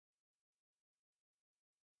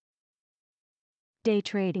Day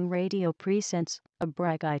Trading Radio presents a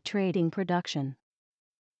Briguy trading production.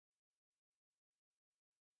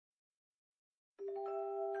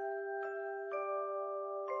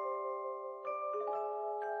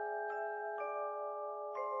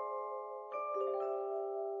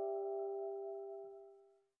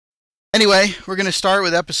 Anyway, we're going to start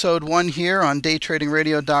with episode 1 here on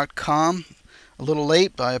daytradingradio.com. A little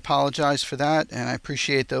late, but I apologize for that, and I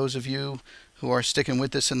appreciate those of you who are sticking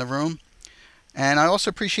with us in the room. And I also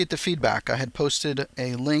appreciate the feedback. I had posted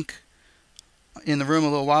a link in the room a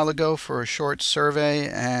little while ago for a short survey,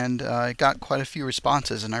 and I got quite a few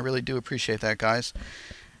responses, and I really do appreciate that, guys.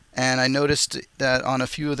 And I noticed that on a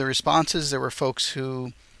few of the responses, there were folks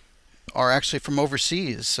who are actually from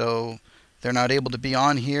overseas, so they're not able to be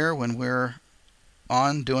on here when we're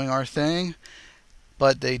on doing our thing,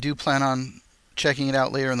 but they do plan on checking it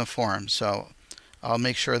out later in the forum. So I'll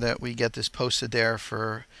make sure that we get this posted there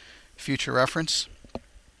for future reference.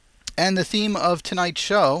 And the theme of tonight's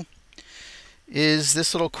show is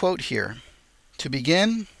this little quote here: to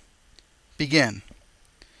begin, begin.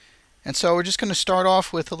 And so we're just going to start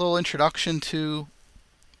off with a little introduction to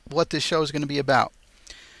what this show is going to be about.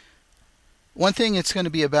 One thing it's going to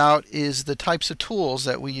be about is the types of tools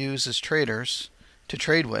that we use as traders to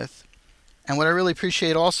trade with. And what I really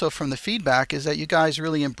appreciate also from the feedback is that you guys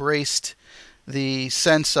really embraced the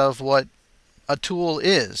sense of what a tool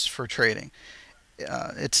is for trading.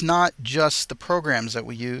 It's not just the programs that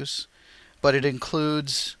we use, but it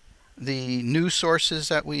includes the news sources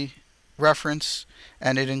that we reference,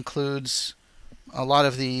 and it includes a lot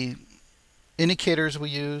of the indicators we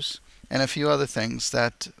use, and a few other things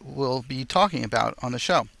that we'll be talking about on the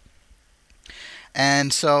show.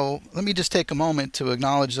 And so let me just take a moment to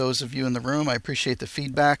acknowledge those of you in the room. I appreciate the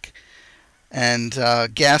feedback. And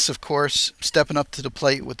Gas, of course, stepping up to the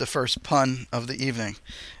plate with the first pun of the evening.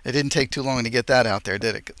 It didn't take too long to get that out there,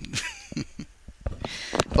 did it?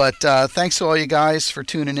 But thanks to all you guys for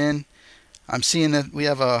tuning in. I'm seeing that we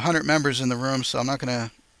have 100 members in the room, so I'm not going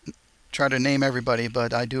to try to name everybody,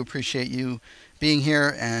 but I do appreciate you being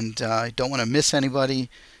here, and I don't want to miss anybody,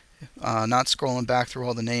 not scrolling back through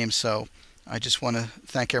all the names, so I just want to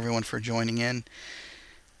thank everyone for joining in.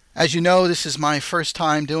 As you know, this is my first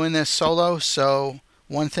time doing this solo, so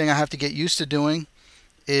one thing I have to get used to doing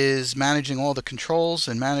is managing all the controls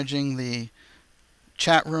and managing the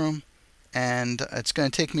chat room, and it's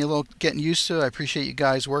going to take me a little getting used to. I appreciate you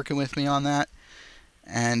guys working with me on that.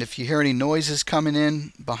 And if you hear any noises coming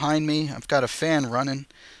in behind me, I've got a fan running,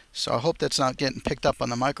 so I hope that's not getting picked up on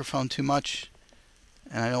the microphone too much.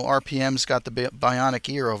 And I know RPM's got the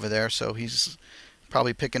bionic ear over there, so he's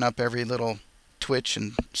probably picking up every little twitch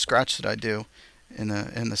and scratch that I do in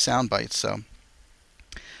the sound bites. So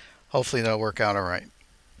hopefully that'll work out all right.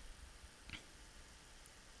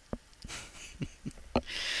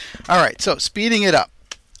 All right, so speeding it up.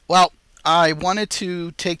 Well, I wanted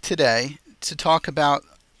to take today to talk about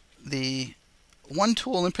the one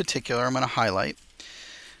tool in particular I'm going to highlight.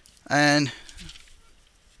 And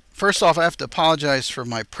first off, I have to apologize for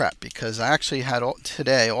my prep, because I actually had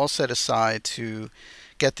today all set aside to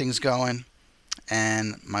get things going,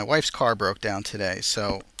 and my wife's car broke down today,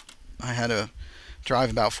 so I had to drive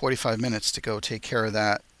about 45 minutes to go take care of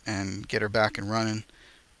that and get her back and running.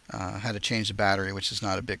 Had to change the battery, which is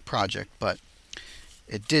not a big project, but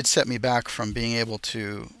it did set me back from being able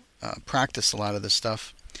to practice a lot of this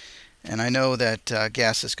stuff. And I know that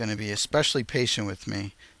Gas is going to be especially patient with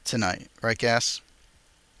me tonight, right, Gas?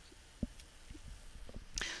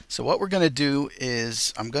 So what we're going to do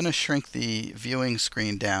is I'm going to shrink the viewing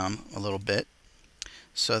screen down a little bit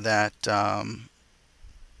so that I'm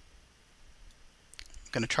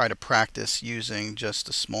going to try to practice using just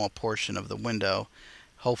a small portion of the window.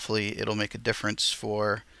 Hopefully it'll make a difference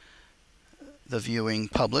for the viewing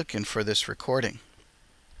public and for this recording.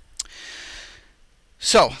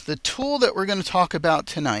 So the tool that we're going to talk about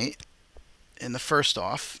tonight, in the first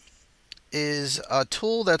off, is a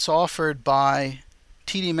tool that's offered by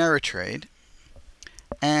TD Ameritrade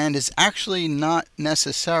and is actually not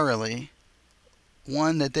necessarily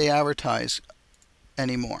one that they advertise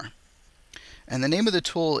anymore. And the name of the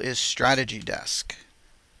tool is Strategy Desk.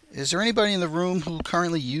 Is there anybody in the room who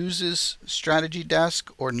currently uses Strategy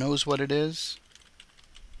Desk or knows what it is?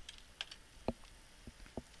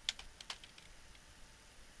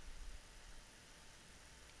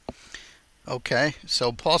 Okay,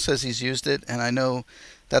 so Paul says he's used it, and I know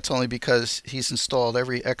that's only because he's installed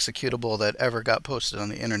every executable that ever got posted on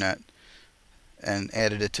the internet and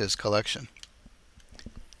added it to his collection.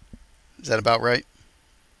 Is that about right?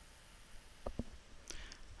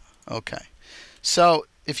 Okay, so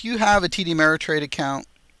if you have a TD Ameritrade account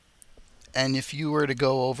and if you were to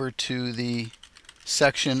go over to the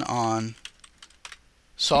section on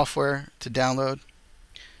software to download,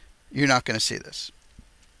 you're not going to see this.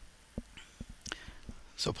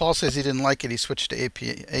 So Paul says he didn't like it. He switched to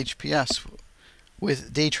HPS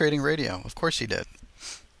with day trading radio. Of course he did.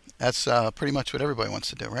 That's pretty much what everybody wants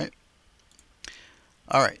to do, right?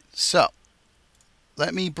 All right, so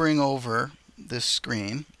let me bring over this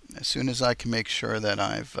screen as soon as I can make sure that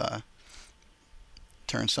I've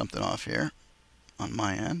turned something off here on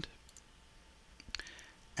my end.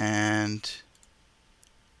 And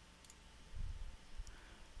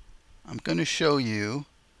I'm going to show you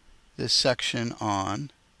this section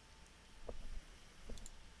on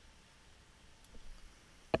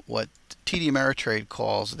what TD Ameritrade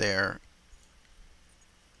calls their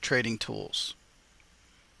trading tools.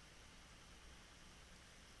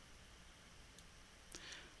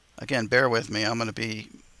 Again, bear with me. I'm going to be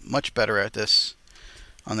much better at this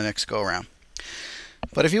on the next go around.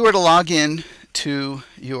 But if you were to log in to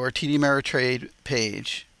your TD Ameritrade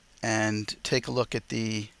page and take a look at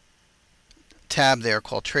the tab there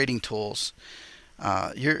called Trading Tools,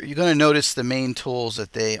 you're going to notice the main tools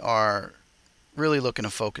that they are really looking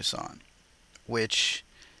to focus on, which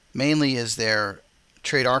mainly is their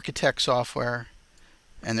Trade Architect software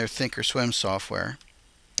and their Thinkorswim software,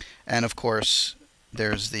 and of course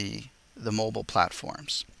there's the mobile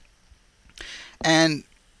platforms. And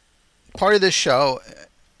part of this show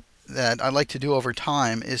that I'd like to do over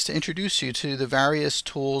time is to introduce you to the various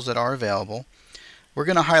tools that are available. We're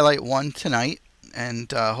going to highlight one tonight, and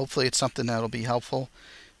hopefully it's something that'll be helpful,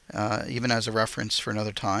 even as a reference for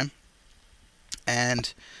another time.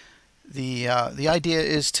 And the idea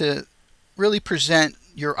is to really present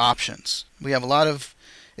your options. We have a lot of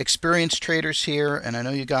experienced traders here, and I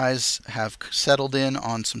know you guys have settled in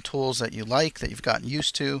on some tools that you like, that you've gotten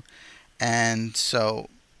used to, and so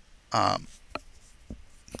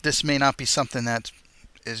this may not be something that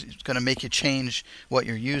is going to make you change what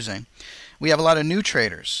you're using. We have a lot of new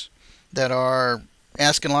traders that are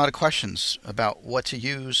asking a lot of questions about what to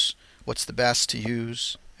use, what's the best to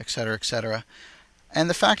use, etc., etc. And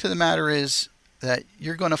the fact of the matter is that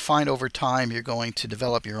you're going to find over time you're going to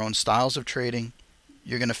develop your own styles of trading.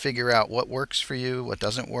 You're going to figure out what works for you, what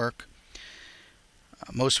doesn't work.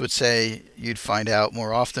 Most would say you'd find out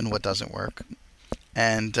more often what doesn't work.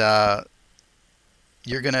 And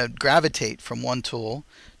you're going to gravitate from one tool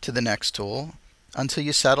to the next tool until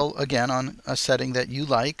you settle again on a setting that you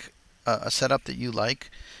like, a setup that you like,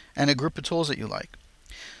 and a group of tools that you like.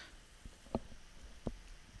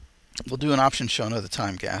 We'll do an option show another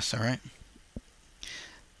time, Gas, all right?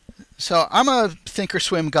 So I'm a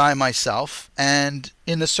Thinkorswim guy myself, and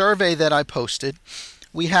in the survey that I posted,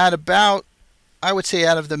 we had about, I would say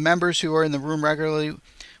out of the members who are in the room regularly,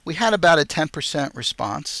 we had about a 10%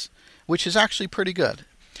 response, which is actually pretty good.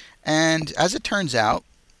 And as it turns out,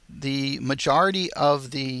 the majority of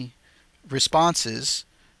the responses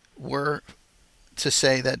were to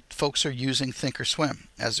say that folks are using Thinkorswim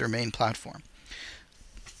as their main platform.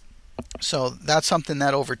 So that's something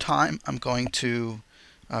that over time I'm going to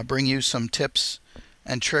bring you some tips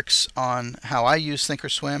and tricks on how I use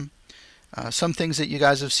Thinkorswim. Some things that you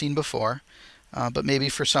guys have seen before, but maybe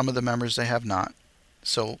for some of the members they have not.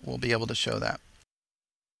 So we'll be able to show that.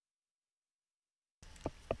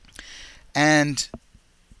 And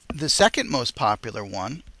the second most popular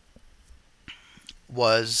one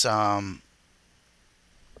was one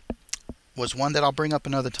that I'll bring up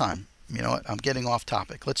another time. You know what? I'm getting off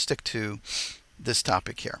topic. Let's stick to this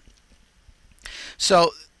topic here.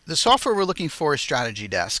 So the software we're looking for is Strategy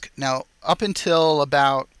Desk. Now, up until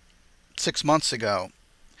about 6 months ago,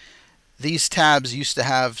 these tabs used to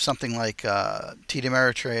have something like TD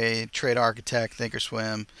Ameritrade, Trade Architect,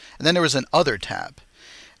 Thinkorswim, and then there was an Other tab.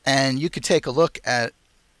 And you could take a look at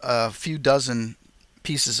a few dozen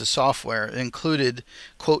pieces of software. It included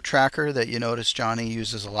Quote Tracker that you notice Johnny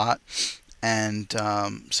uses a lot, and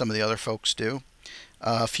some of the other folks do.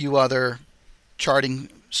 A few other charting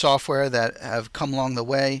software that have come along the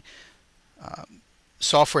way.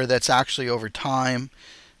 Software that's actually over time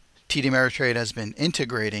TD Ameritrade has been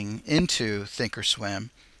integrating into Thinkorswim,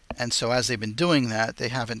 and so as they've been doing that, they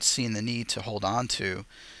haven't seen the need to hold on to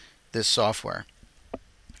this software.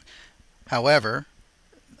 However,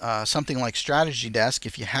 something like Strategy Desk,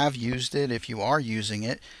 if you have used it, if you are using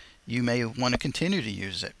it, you may want to continue to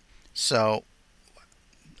use it. So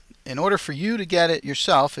in order for you to get it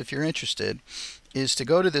yourself, if you're interested, is to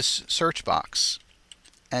go to this search box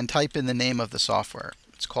and type in the name of the software.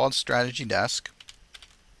 It's called Strategy Desk.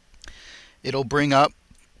 It'll bring up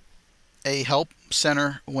a Help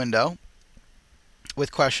Center window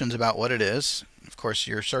with questions about what it is. Of course,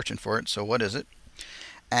 you're searching for it, so what is it?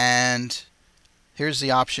 And here's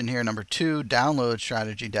the option here, number 2, download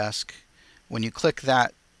Strategy Desk. When you click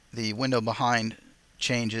that, the window behind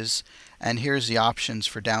changes, and here's the options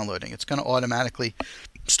for downloading. It's going to automatically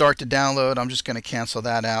start to download. I'm just going to cancel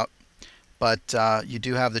that out, but you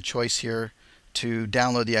do have the choice here to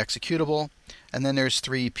download the executable, and then there's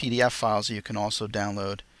 3 PDF files that you can also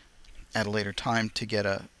download at a later time to get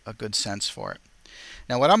a good sense for it.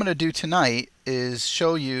 Now what I'm going to do tonight is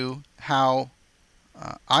show you how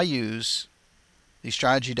I use the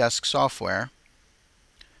Strategy Desk software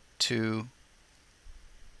to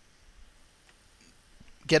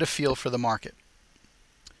get a feel for the market.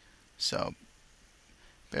 So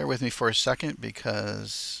bear with me for a second,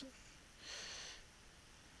 because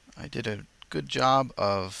I did a good job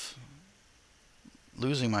of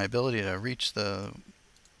losing my ability to reach the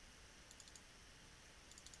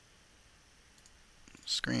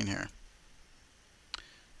screen here.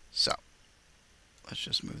 So let's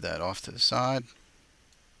just move that off to the side.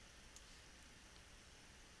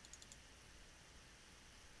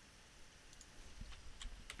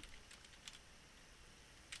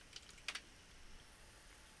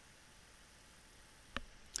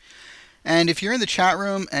 And if you're in the chat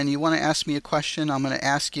room and you want to ask me a question, I'm going to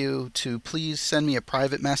ask you to please send me a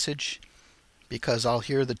private message, because I'll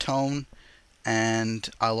hear the tone and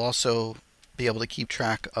I'll also be able to keep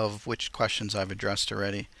track of which questions I've addressed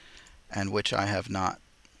already and which I have not.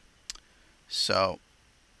 So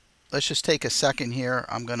let's just take a second here.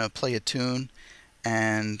 I'm going to play a tune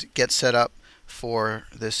and get set up for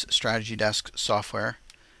this Strategy Desk software.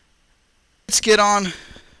 Let's get on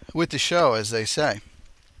with the show, as they say.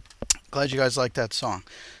 Glad you guys like that song.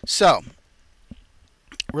 So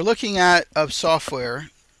we're looking at a software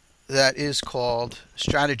that is called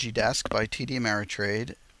Strategy Desk by TD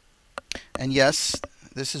Ameritrade. And yes,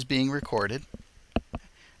 this is being recorded.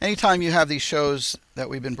 Anytime you have these shows that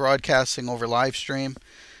we've been broadcasting over live stream,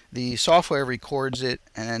 the software records it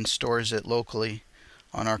and then stores it locally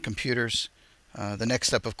on our computers. The next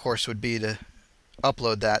step, of course, would be to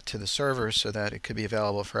upload that to the server so that it could be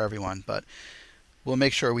available for everyone. But we'll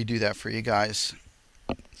make sure we do that for you guys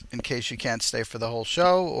in case you can't stay for the whole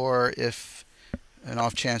show, or if an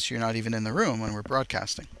off chance you're not even in the room when we're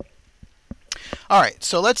broadcasting. Alright,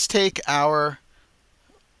 so let's take our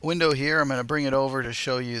window here. I'm going to bring it over to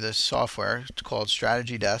show you this software. It's called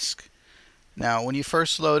Strategy Desk. Now when you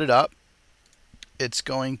first load it up, it's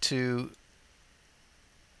going to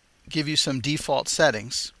give you some default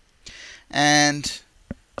settings, and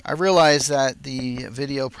I realize that the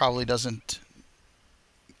video probably doesn't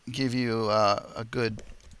give you a good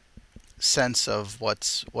sense of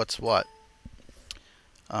what's what.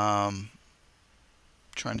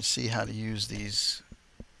 Trying to see how to use these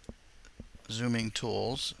zooming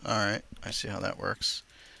tools. Alright, I see how that works.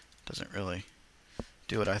 Doesn't really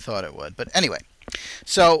do what I thought it would. But anyway,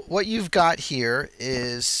 so what you've got here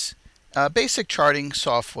is basic charting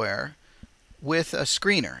software with a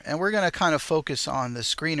screener. And we're going to kind of focus on the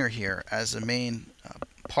screener here as the main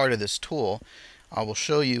part of this tool. I will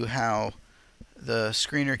show you how the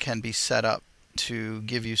screener can be set up to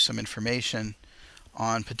give you some information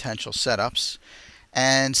on potential setups.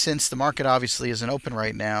 And since the market obviously isn't open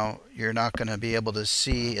right now, you're not going to be able to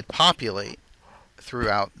see it populate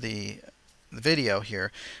throughout the video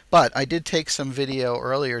here. But I did take some video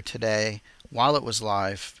earlier today while it was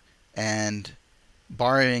live, and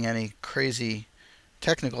barring any crazy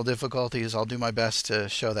technical difficulties, I'll do my best to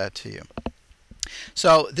show that to you.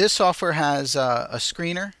 So this software has a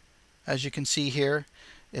screener, as you can see here.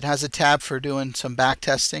 It has a tab for doing some back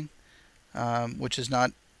testing, which is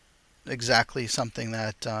not exactly something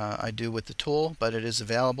that I do with the tool, but it is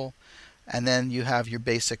available. And then you have your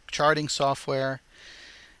basic charting software.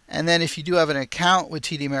 And then if you do have an account with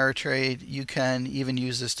TD Ameritrade, you can even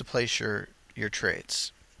use this to place your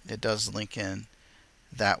trades. It does link in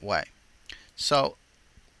that way. So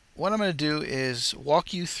what I'm going to do is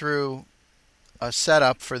walk you through a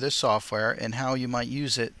setup for this software and how you might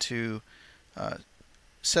use it to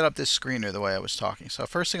set up this screener the way I was talking. So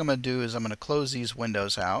first thing I'm going to do is I'm going to close these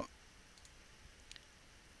windows out.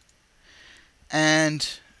 And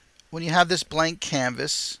when you have this blank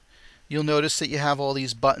canvas, you'll notice that you have all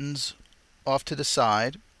these buttons off to the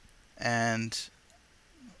side, and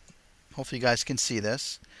hopefully you guys can see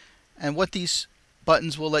this. And what these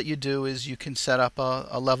buttons will let you do is you can set up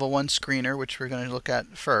a level 1 screener, which we're going to look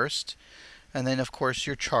at first, and then of course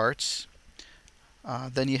your charts.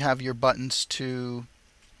 Then you have your buttons to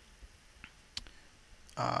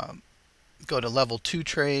go to level 2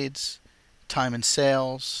 trades, time and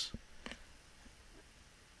sales,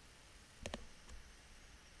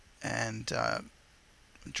 and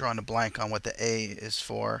I'm drawing a blank on what the A is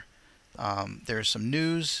for. There's some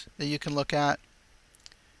news that you can look at,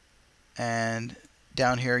 and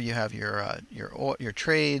down here you have your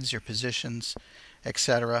trades, your positions,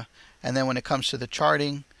 etc. And then when it comes to the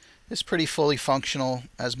charting, it's pretty fully functional,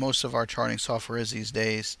 as most of our charting software is these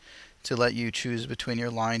days, to let you choose between your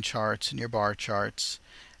line charts and your bar charts,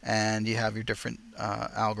 and you have your different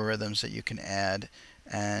algorithms that you can add,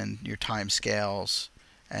 and your time scales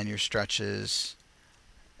and your stretches,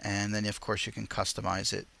 and then of course you can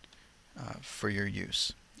customize it for your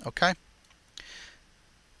use. Okay,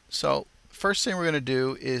 so first thing we're going to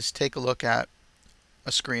do is take a look at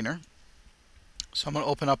a screener. So I'm going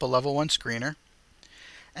to open up a level 1 screener,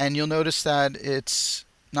 and you'll notice that it's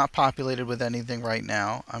not populated with anything right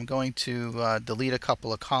now. I'm going to delete a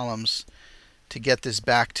couple of columns to get this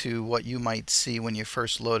back to what you might see when you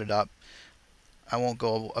first load it up. I won't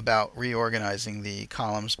go about reorganizing the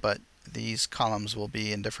columns, but these columns will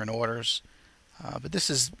be in different orders. But this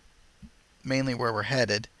is mainly where we're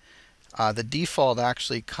headed. The default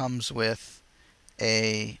actually comes with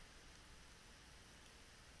a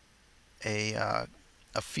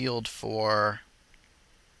field for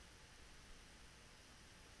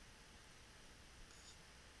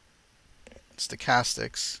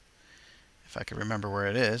stochastics, if I can remember where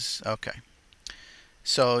it is. Okay,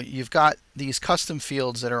 so you've got these custom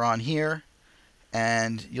fields that are on here,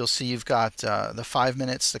 and you'll see you've got the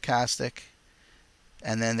 5-minute stochastic,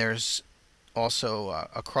 and then there's also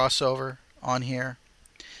a crossover on here,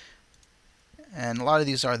 and a lot of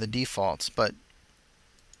these are the defaults, but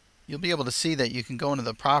you'll be able to see that you can go into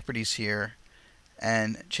the properties here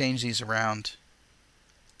and change these around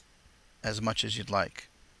as much as you'd like.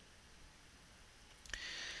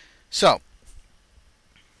 So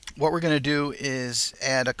what we're going to do is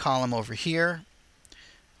add a column over here,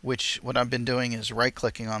 which what I've been doing is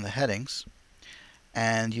right-clicking on the headings,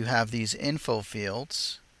 and you have these info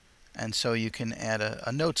fields, and so you can add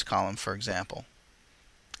a notes column, for example.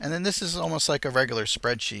 And then this is almost like a regular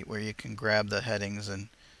spreadsheet where you can grab the headings and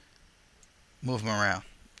move them around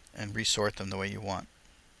and resort them the way you want.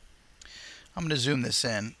 I'm going to zoom this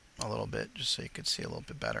in a little bit just so you can see a little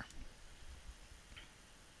bit better.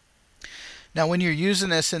 Now when you're using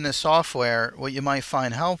this in the software, what you might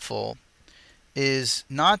find helpful is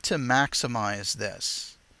not to maximize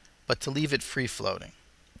this, but to leave it free floating.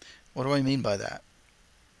 What do I mean by that?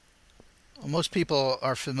 Well, most people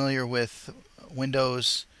are familiar with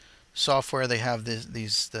Windows software. They have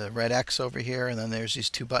the red X over here, and then there's these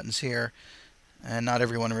 2 buttons here, and not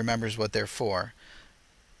everyone remembers what they're for.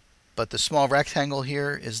 But the small rectangle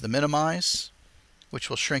here is the minimize, which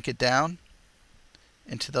will shrink it down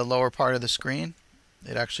into the lower part of the screen.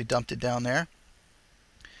 It actually dumped it down there.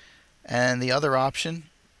 And the other option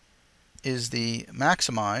is the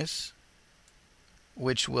maximize,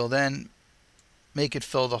 which will then make it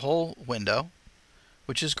fill the whole window,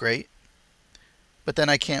 which is great, but then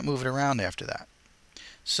I can't move it around after that.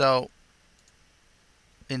 So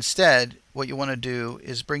instead, what you want to do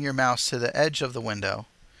is bring your mouse to the edge of the window,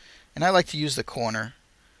 and I like to use the corner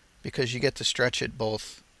because you get to stretch it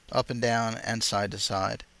both up and down and side to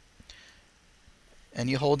side. And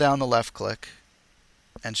you hold down the left click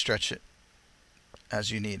and stretch it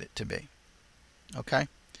as you need it to be. Okay?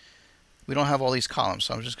 We don't have all these columns,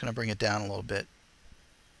 so I'm just going to bring it down a little bit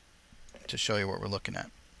to show you what we're looking at.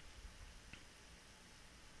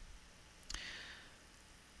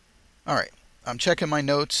 Alright, I'm checking my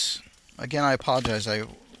notes. Again, I apologize. I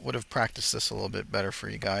would have practiced this a little bit better for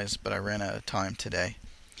you guys, but I ran out of time today.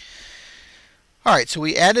 Alright, so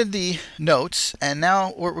we added the notes, and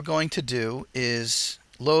now what we're going to do is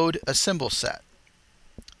load a symbol set.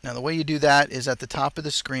 Now the way you do that is at the top of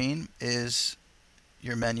the screen is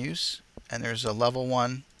your menus, and there's a level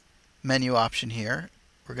 1 menu option here.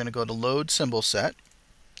 We're going to go to load symbol set,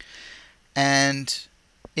 and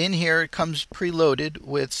in here it comes preloaded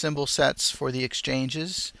with symbol sets for the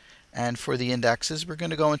exchanges and for the indexes. We're going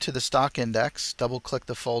to go into the stock index, double click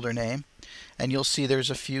the folder name, and you'll see there's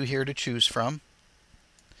a few here to choose from.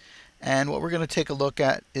 And what we're going to take a look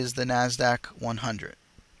at is the NASDAQ 100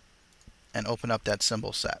 and open up that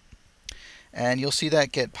symbol set. And you'll see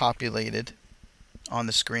that get populated on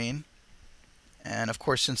the screen. And of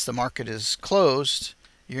course, since the market is closed,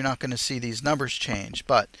 you're not going to see these numbers change.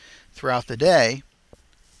 But throughout the day,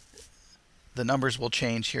 the numbers will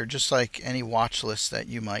change here, just like any watch list that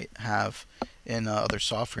you might have in other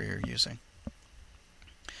software you're using.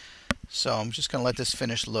 So I'm just going to let this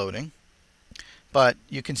finish loading. But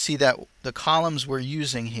you can see that the columns we're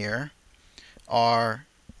using here are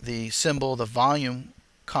the symbol, the volume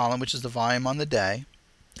column, which is the volume on the day.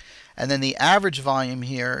 And then the average volume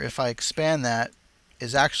here, if I expand that,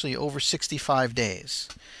 is actually over 65 days.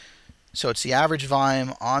 So it's the average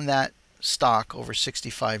volume on that stock over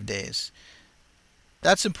 65 days.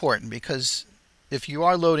 That's important because if you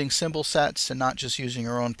are loading symbol sets and not just using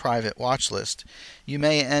your own private watch list, you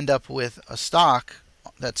may end up with a stock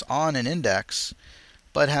that's on an index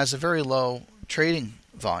but has a very low trading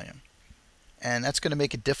volume. And that's going to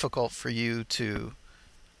make it difficult for you to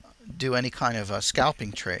do any kind of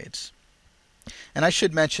scalping trades. And I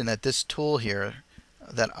should mention that this tool here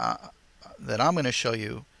that I'm going to show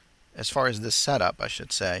you, as far as this setup, I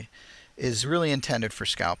should say, is really intended for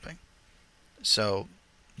scalping. So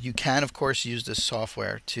you can, of course, use this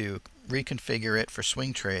software to reconfigure it for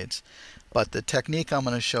swing trades, but the technique I'm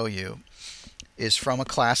going to show you is from a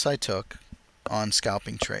class I took on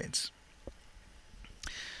scalping trades.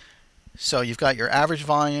 So you've got your average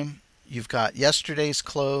volume, you've got yesterday's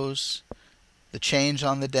close, the change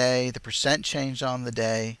on the day, the percent change on the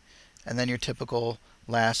day, and then your typical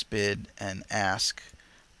last bid and ask.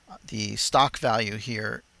 The stock value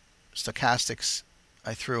here, stochastics,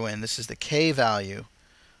 I threw in. This is the K value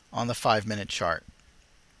on the 5-minute chart,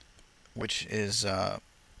 which is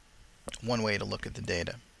one way to look at the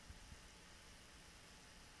data.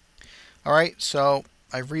 Alright, so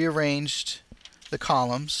I've rearranged the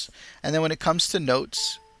columns, and then when it comes to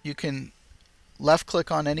notes, you can left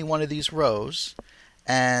click on any one of these rows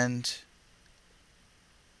and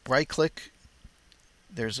right click.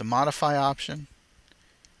 There's a modify option.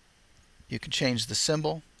 You can change the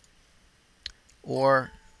symbol,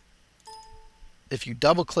 or if you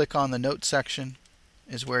double click on the note section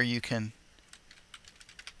is where you can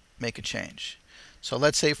make a change. So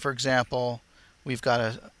let's say, for example, we've got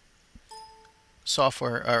a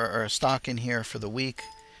software or a stock in here for the week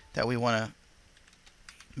that we want to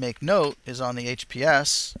make note is on the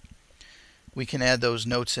HPS. We can add those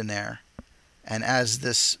notes in there, and as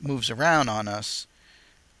this moves around on us,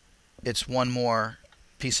 it's one more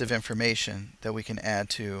piece of information that we can add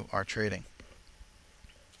to our trading.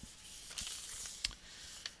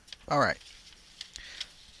 Alright,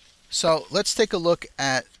 so let's take a look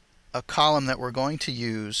at a column that we're going to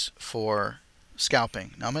use for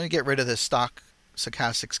scalping. Now I'm going to get rid of this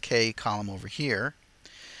stochastics K column over here,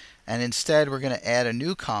 and instead we're going to add a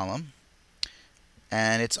new column,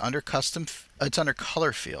 and it's under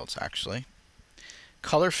color fields, actually.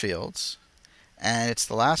 Color fields, and it's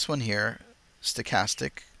the last one here,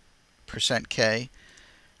 stochastic %K,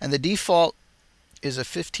 and the default is a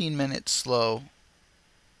 15-minute slow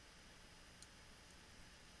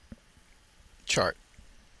chart,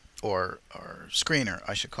 or screener,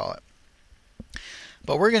 I should call it.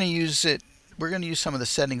 But we're going to use some of the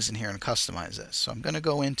settings in here and customize this. So I'm going to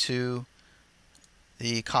go into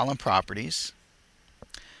the column properties,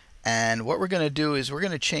 and what we're going to do is we're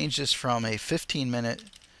going to change this from a 15-minute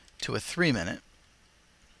to a 3-minute,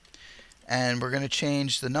 and we're going to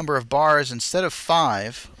change the number of bars instead of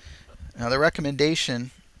 5. Now the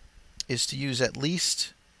recommendation is to use at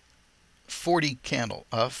least 40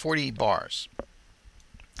 bars.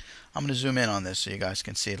 I'm going to zoom in on this so you guys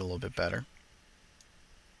can see it a little bit better.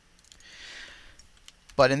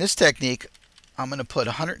 But in this technique, I'm going to put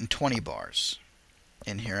 120 bars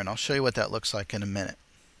in here, and I'll show you what that looks like in a minute.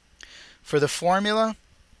 For the formula,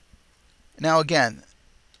 now again,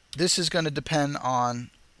 this is going to depend on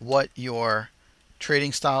what your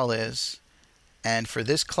trading style is, and for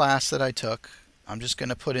this class that I took, I'm just going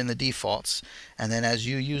to put in the defaults, and then as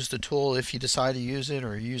you use the tool, if you decide to use it or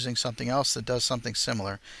you're using something else that does something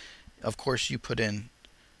similar, of course you put in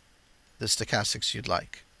the stochastics you'd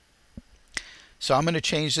like. So I'm going to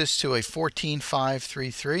change this to a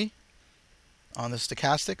 14,533 on the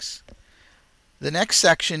stochastics. The next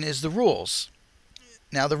section is the rules.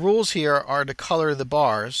 Now the rules here are to color the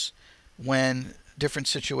bars when different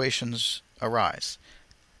situations arise.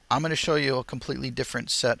 I'm going to show you a completely different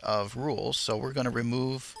set of rules, so we're going to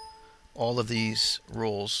remove all of these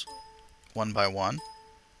rules one by one,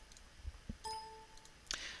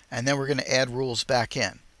 and then we're going to add rules back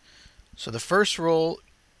in. So the first rule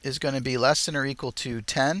is going to be less than or equal to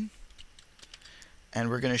 10, and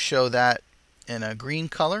we're going to show that in a green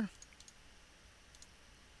color,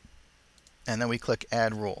 and then we click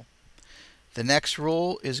add rule. The next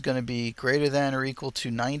rule is going to be greater than or equal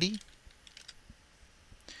to 90.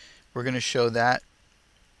 We're going to show that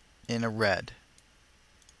in a red.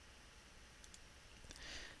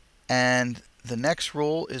 And the next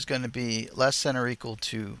rule is going to be less than or equal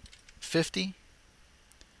to 50.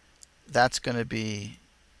 That's going to be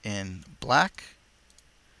in black.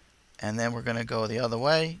 And then we're going to go the other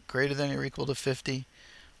way, greater than or equal to 50,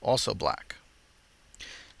 also black.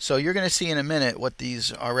 So you're going to see in a minute what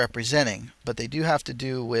these are representing, but they do have to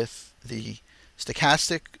do with the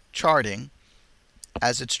stochastic charting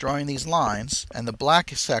as it's drawing these lines, and the black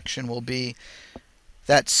section will be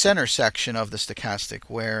that center section of the stochastic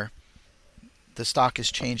where the stock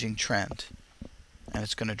is changing trend, and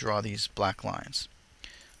it's going to draw these black lines.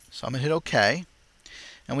 So I'm going to hit OK.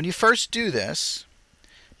 And when you first do this,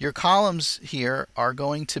 your columns here are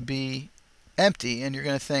going to be empty, and you're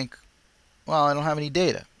going to think, well, I don't have any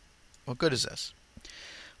data. What good is this?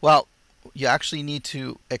 Well, you actually need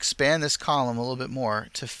to expand this column a little bit more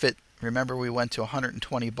to fit. Remember, we went to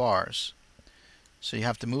 120 bars. So you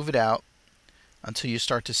have to move it out until you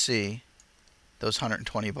start to see those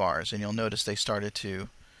 120 bars, and you'll notice they started to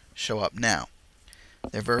show up now.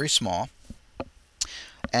 They're very small.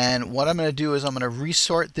 And what I'm going to do is I'm going to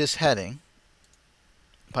resort this heading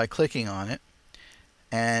by clicking on it.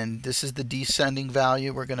 And this is the descending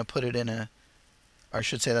value. We're going to put it in a, or I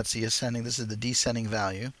should say that's the ascending. This is the descending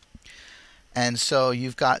value. And so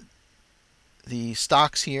you've got the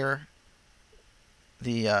stocks here.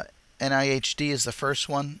 The NIHD is the first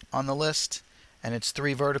one on the list, and it's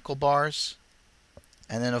 3 vertical bars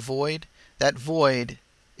and then a void. That void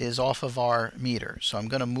is off of our meter, so I'm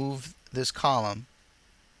going to move this column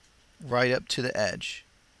right up to the edge,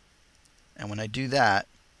 and when I do that,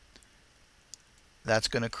 that's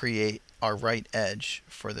going to create our right edge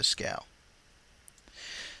for the scale.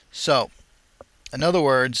 So in other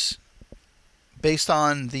words, based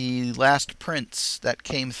on the last prints that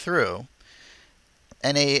came through,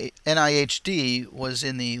 NIHD was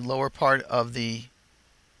in the lower part of the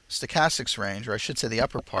stochastics range, or I should say the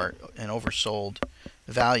upper part, an oversold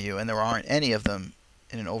value, and there aren't any of them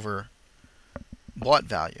in an overbought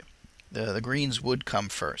value. The greens would come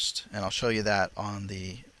first, and I'll show you that on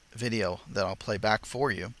the video that I'll play back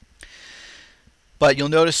for you. But you'll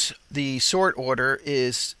notice the sort order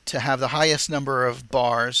is to have the highest number of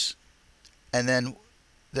bars, and then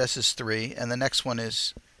this is 3, and the next one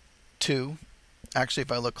is 2. Actually,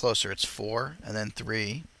 if I look closer, it's 4, and then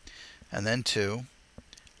 3, and then 2,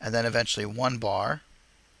 and then eventually 1 bar,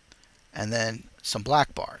 and then some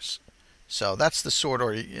black bars. So that's the sort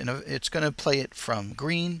order. You know, it's going to play it from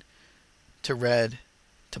green to red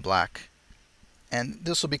to black, and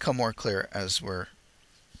this will become more clear as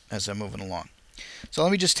I'm moving along. So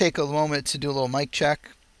let me just take a moment to do a little mic check.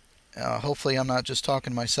 Hopefully I'm not just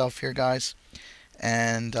talking to myself here, guys,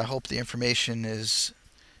 and I hope the information is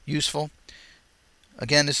useful.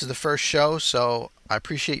 Again, this is the first show, so I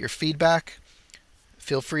appreciate your feedback.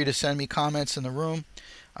 Feel free to send me comments in the room.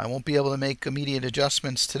 I won't be able to make immediate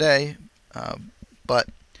adjustments today, but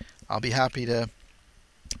I'll be happy to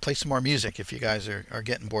play some more music if you guys are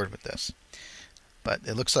getting bored with this. But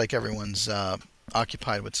it looks like everyone's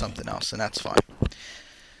occupied with something else, and that's fine.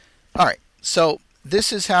 All right, so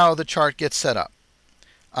this is how the chart gets set up.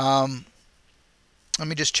 Let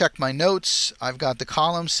me just check my notes. I've got the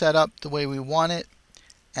column set up the way we want it,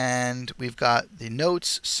 and we've got the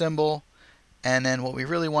notes symbol, and then what we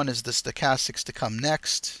really want is the stochastics to come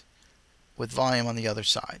next with volume on the other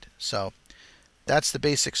side. So that's the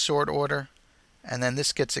basic sort order, and then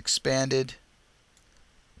this gets expanded,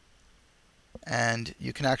 and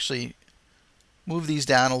you can actually move these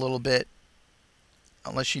down a little bit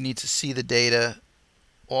unless you need to see the data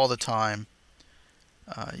all the time.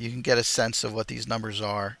 You can get a sense of what these numbers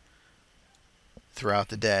are throughout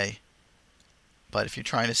the day. But if you're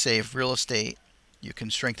trying to save real estate, you can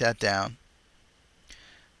shrink that down.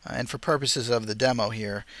 And for purposes of the demo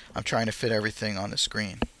here, I'm trying to fit everything on the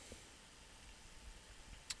screen.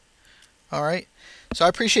 All right. So I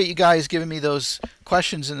appreciate you guys giving me those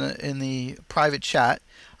questions in the private chat.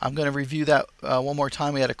 I'm going to review that one more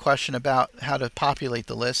time. We had a question about how to populate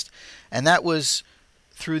the list, and that was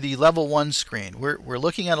through the level 1 screen. We're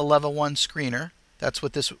looking at a level 1 screener. That's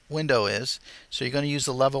what this window is. So you're going to use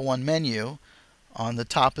the level 1 menu on the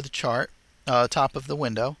top of the chart, top of the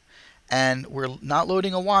window, and we're not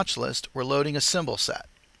loading a watch list, we're loading a symbol set.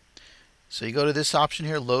 So you go to this option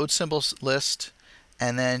here, load symbols list,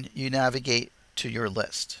 and then you navigate to your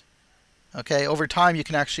list. Okay, over time you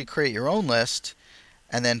can actually create your own list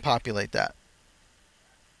and then populate that.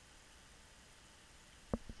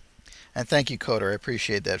 And thank you, Coder. I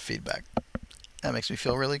appreciate that feedback. That makes me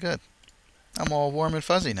feel really good. I'm all warm and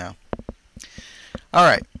fuzzy now. All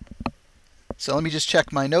right. So let me just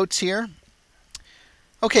check my notes here.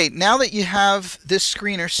 Okay, now that you have this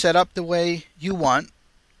screener set up the way you want,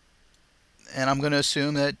 and I'm going to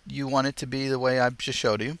assume that you want it to be the way I've just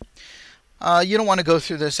showed you, you don't want to go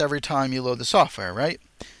through this every time you load the software, right?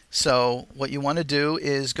 So what you want to do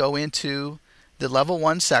is go into the level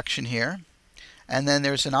 1 section here, and then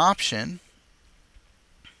there's an option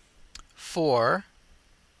for,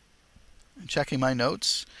 checking my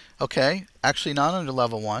notes. Okay, actually not under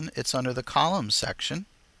level 1, it's under the columns section.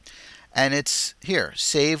 And it's here,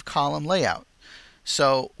 save column layout.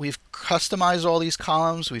 So we've customized all these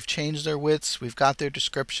columns, we've changed their widths, we've got their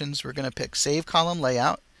descriptions. We're going to pick save column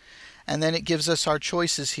layout, and then it gives us our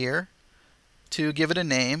choices here to give it a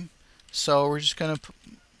name. So we're just going to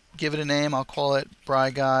give it a name. I'll call it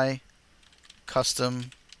Briguy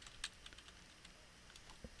custom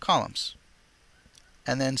columns,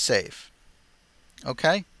 and then save.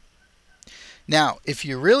 Okay? Now, if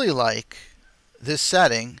you really like this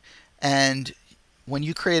setting, and when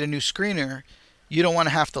you create a new screener, you don't want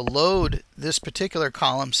to have to load this particular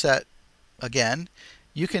column set again,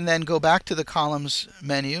 you can then go back to the columns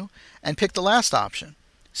menu and pick the last option,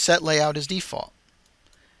 set layout as default.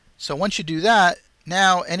 So once you do that,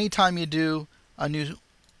 now anytime you do a new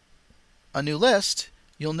list,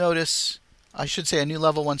 you'll notice, I should say a new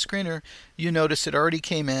level 1 screener, you notice it already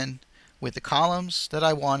came in with the columns that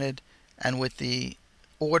I wanted and with the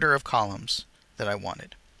order of columns that I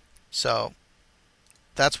wanted. So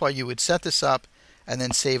that's why you would set this up and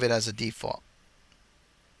then save it as a default.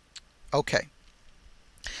 Okay,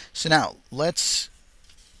 so now let's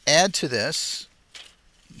add to this.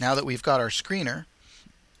 Now that we've got our screener,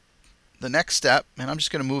 the next step, and I'm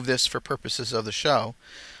just going to move this for purposes of the show,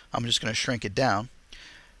 I'm just going to shrink it down,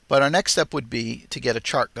 but our next step would be to get a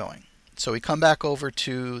chart going. So we come back over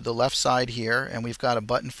to the left side here, and we've got a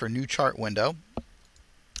button for new chart window,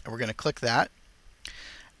 and we're going to click that,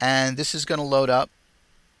 and this is going to load up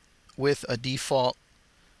with a default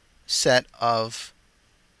set of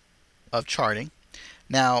charting.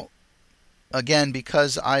 Now again,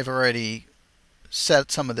 because I've already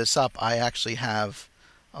set some of this up, I actually have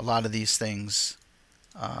a lot of these things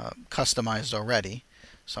customized already.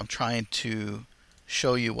 So I'm trying to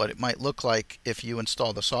show you what it might look like if you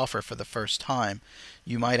install the software for the first time.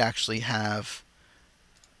 You might actually have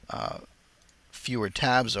fewer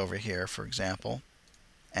tabs over here, for example,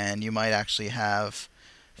 and you might actually have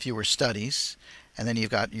fewer studies, and then you've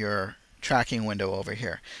got your tracking window over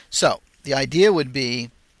here. So the idea would be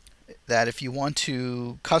that if you want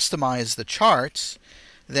to customize the charts,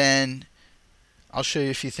 then I'll show you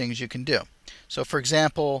a few things you can do. So for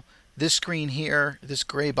example, this screen here, this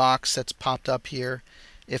gray box that's popped up here,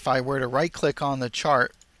 if I were to right click on the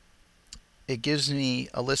chart, it gives me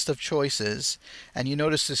a list of choices, and you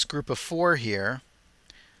notice this group of 4 here: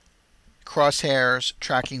 crosshairs,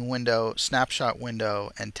 tracking window, snapshot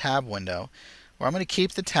window, and tab window. Well, I'm going to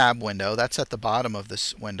keep the tab window, that's at the bottom of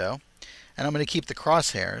this window, and I'm going to keep the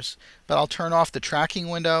crosshairs, but I'll turn off the tracking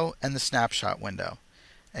window and the snapshot window,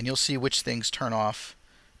 and you'll see which things turn off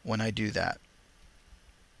when I do that.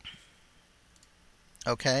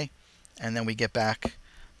 Okay, and then we get back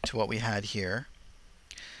to what we had here.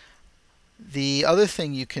 The other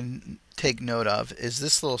thing you can take note of is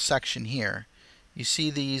this little section here. You see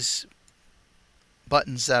these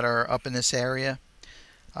buttons that are up in this area?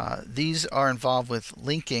 These are involved with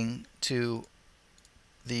linking to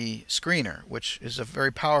the screener, which is a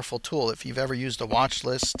very powerful tool. If you've ever used a watch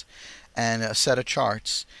list and a set of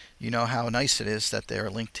charts, you know how nice it is that they're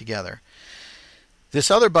linked together. This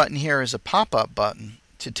other button here is a pop-up button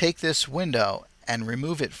to take this window and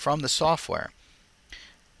remove it from the software.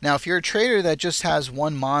 Now, if you're a trader that just has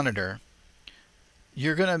one monitor,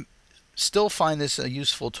 you're going to still find this a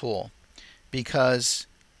useful tool, because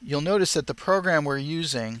you'll notice that the program we're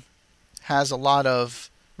using has a lot of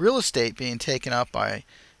real estate being taken up by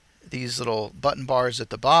these little button bars at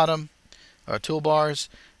the bottom, or toolbars.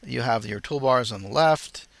 You have your toolbars on the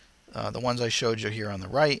left, the ones I showed you here on the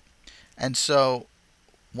right. And so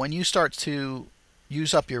when you start to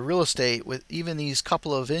use up your real estate, with even these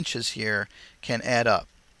couple of inches here can add up.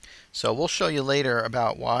 So we'll show you later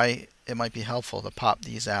about why it might be helpful to pop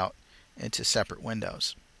these out into separate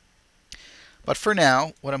windows. But for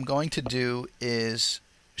now, what I'm going to do is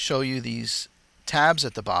show you these tabs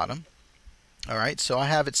at the bottom. Alright, so I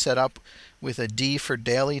have it set up with a D for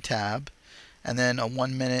daily tab, and then a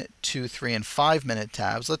 1 minute, 2, 3, and 5 minute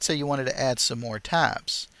tabs. Let's say you wanted to add some more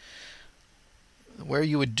tabs. Where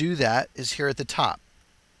you would do that is here at the top,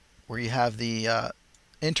 where you have the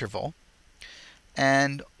interval,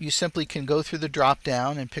 and you simply can go through the drop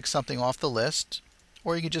down and pick something off the list,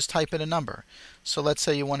 or you can just type in a number. So let's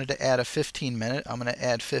say you wanted to add a 15 minute. I'm going to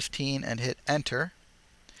add 15 and hit enter.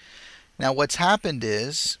 Now what's happened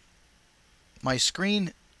is my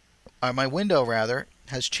screen, or my window rather,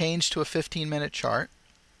 has changed to a 15-minute chart,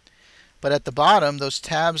 but at the bottom those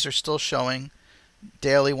tabs are still showing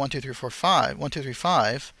daily 1, 2, 3, 4, 5, 1, 2, 3,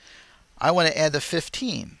 5. I want to add the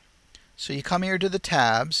 15. So you come here to the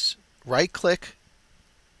tabs, right click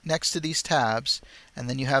next to these tabs, and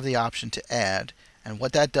then you have the option to add. And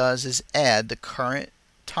what that does is add the current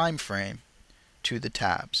time frame to the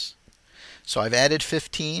tabs. So I've added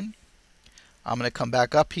 15. I'm going to come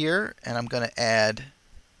back up here and I'm going to add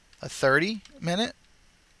a 30 minute.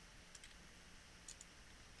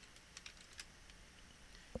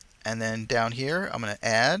 And then down here I'm going to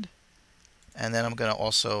add, and then I'm going to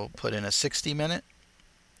also put in a 60 minute,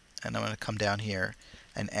 and I'm going to come down here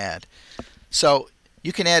and add. So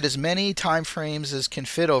you can add as many time frames as can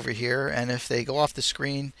fit over here, and if they go off the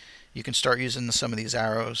screen you can start using some of these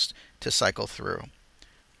arrows to cycle through.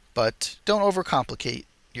 But don't overcomplicate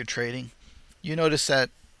your trading. You notice that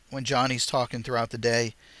when Johnny's talking throughout the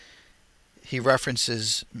day, he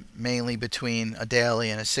references mainly between a daily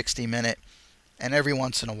and a 60 minute, and every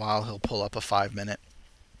once in a while he'll pull up a 5 minute.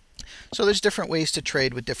 So there's different ways to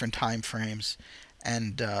trade with different time frames,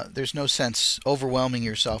 and there's no sense overwhelming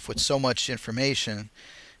yourself with so much information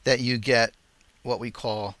that you get what we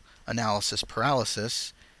call analysis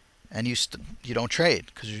paralysis, and you don't trade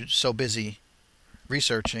because you're so busy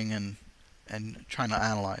researching and trying to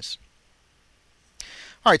analyze.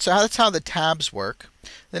 Alright, so that's how the tabs work.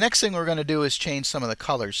 The next thing we're going to do is change some of the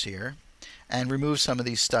colors here and remove some of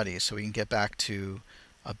these studies so we can get back to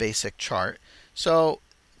a basic chart. So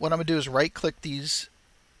what I'm going to do is right click these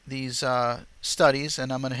studies,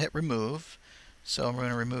 and I'm going to hit remove. So we're going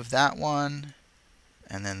to remove that one,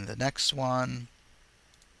 and then the next one,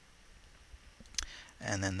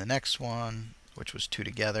 and then the next one, which was 2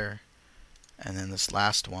 together, and then this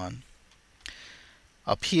last one.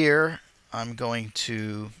 Up here I'm going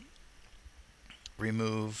to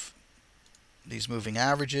remove these moving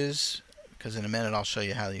averages, because in a minute I'll show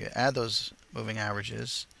you how you add those moving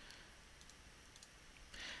averages.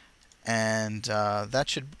 And that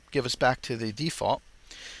should give us back to the default.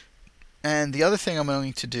 And the other thing I'm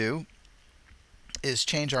going to do is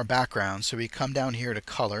change our background. So we come down here to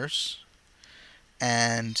colors,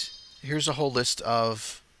 and here's a whole list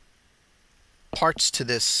of parts to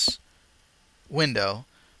this window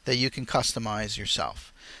that you can customize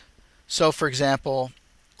yourself. So for example,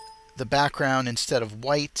 the background, instead of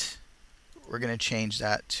white, we're going to change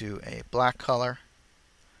that to a black color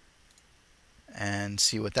and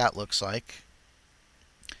see what that looks like.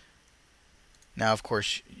 Now of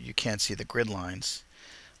course you can't see the grid lines.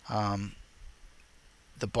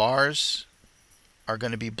 The bars are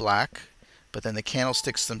going to be black, but then the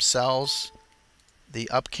candlesticks themselves, the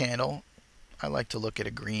up candle, I like to look at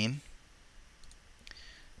a green,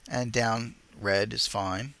 and down red is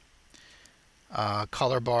fine.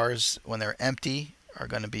 Color bars, when they're empty, are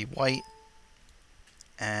going to be white.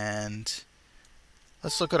 And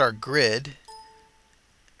let's look at our grid.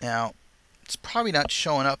 Now it's probably not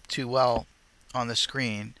showing up too well on the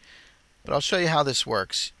screen, but I'll show you how this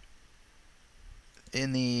works.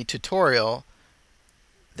 In the tutorial,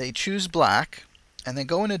 they choose black and then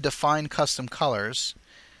go into define custom colors,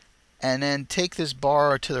 and then take this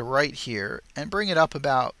bar to the right here and bring it up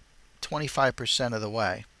about 25% of the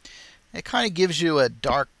way. It kind of gives you a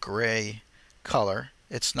dark gray color.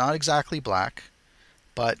 It's not exactly black,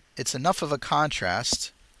 but it's enough of a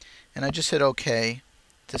contrast, and I just hit OK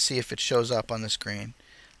to see if it shows up on the screen.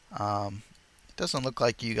 It doesn't look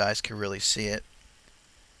like you guys can really see it,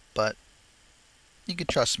 but you can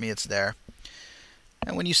trust me, it's there.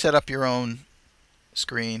 And when you set up your own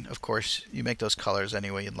screen, of course, you make those colors any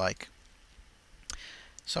way you'd like.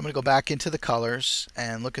 So I'm going to go back into the colors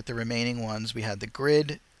and look at the remaining ones. We had the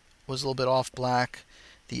grid was a little bit off black.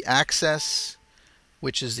 The axis,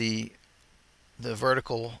 which is the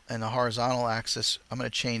vertical and the horizontal axis, I'm going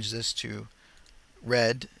to change this to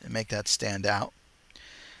red and make that stand out.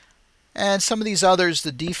 And some of these others,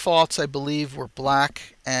 the defaults I believe were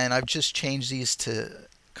black, and I've just changed these to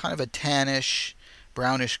kind of a tannish,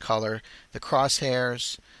 brownish color. The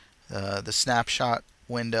crosshairs, the snapshot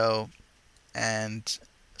window, and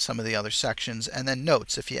some of the other sections, and then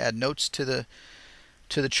notes. If you add notes to the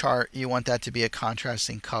chart, you want that to be a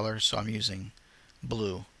contrasting color, so I'm using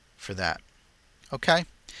blue for that. Okay,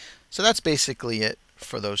 so that's basically it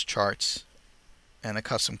for those charts and the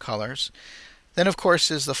custom colors. Then of course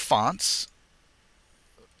is the fonts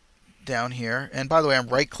down here, and by the way, I'm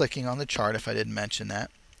right clicking on the chart if I didn't mention that.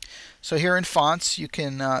 So here in fonts, you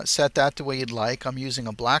can set that the way you'd like. I'm using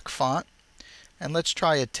a black font, and let's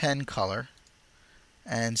try a 10 color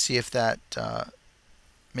and see if that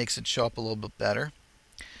makes it show up a little bit better.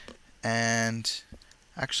 And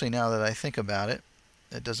actually, now that I think about it,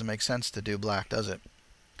 it doesn't make sense to do black, does it?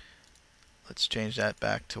 Let's change that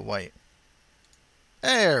back to white.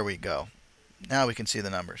 There we go. Now we can see the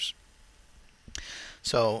numbers.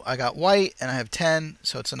 So I got white and I have 10,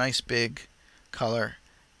 so it's a nice big color.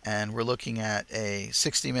 and we're looking at a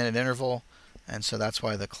 60-minute interval, and so that's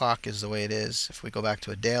why the clock is the way it is. If we go back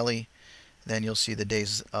to a daily, then you'll see the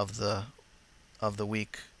days of the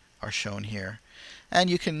week are shown here. And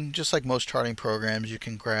you can, just like most charting programs, you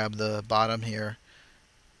can grab the bottom here,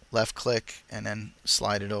 left click, and then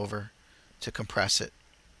slide it over to compress it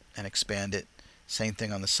and expand it. Same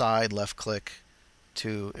thing on the side, left click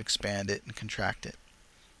to expand it and contract it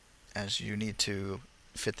as you need to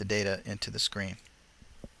fit the data into the screen.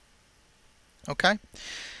 Okay,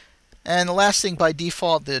 and the last thing, by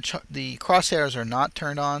default the crosshairs are not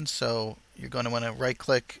turned on, so you're going to want to right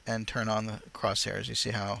click and turn on the crosshairs. You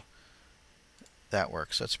see how that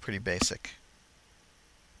works. That's pretty basic.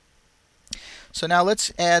 So now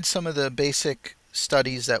let's add some of the basic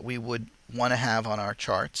studies that we would want to have on our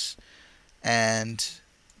charts. And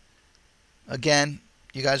again,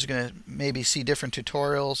 you guys are going to maybe see different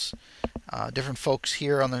tutorials. Different folks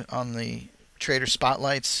here on the Trader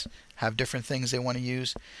Spotlights have different things they want to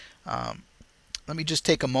use. Let me just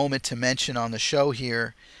take a moment to mention on the show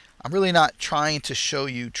here, I'm really not trying to show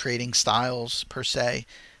you trading styles per se.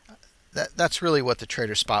 That's really what the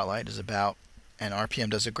Trader Spotlight is about, and RPM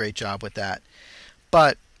does a great job with that.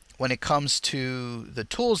 But when it comes to the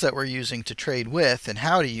tools that we're using to trade with and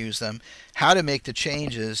how to use them, how to make the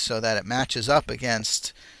changes so that it matches up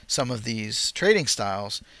against some of these trading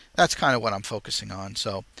styles, that's kind of what I'm focusing on.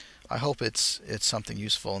 So I hope it's something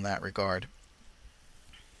useful in that regard.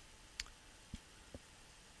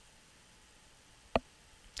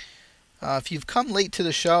 If you've come late to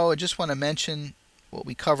the show, I just want to mention what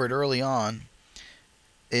we covered early on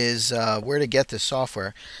is where to get this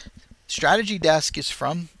software. Strategy Desk is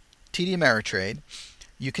from TD Ameritrade.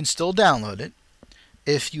 You can still download it.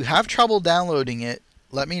 If you have trouble downloading it,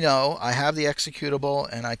 let me know. I have the executable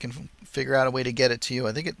and I can figure out a way to get it to you.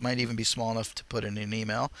 I think it might even be small enough to put in an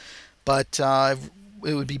email. But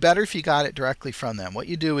it would be better if you got it directly from them. What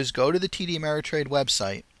you do is go to the TD Ameritrade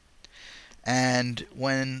website, and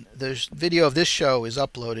when the video of this show is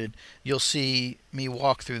uploaded, you'll see me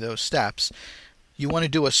walk through those steps. You want to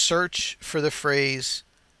do a search for the phrase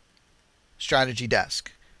Strategy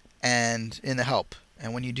Desk and in the help.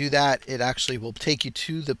 And when you do that, it actually will take you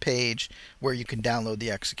to the page where you can download the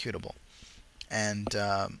executable. And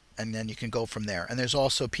then you can go from there. And there's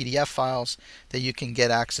also PDF files that you can get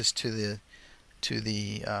access to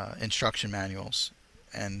the instruction manuals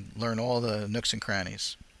and learn all the nooks and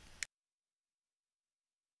crannies.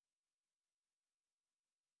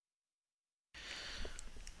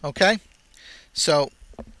 Okay, so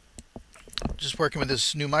just working with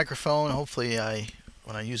this new microphone. Hopefully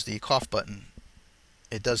when I use the cough button,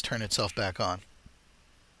 it does turn itself back on.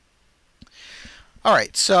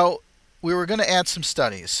 Alright, so we were going to add some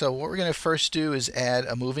studies. So what we're going to first do is add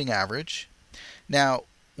a moving average. Now,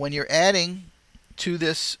 when you're adding to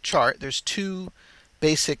this chart, there's two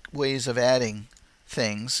basic ways of adding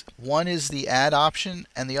things. One is the add option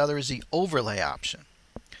and the other is the overlay option.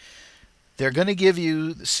 They're going to give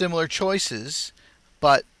you similar choices,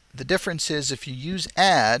 but the difference is if you use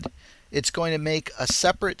add, it's going to make a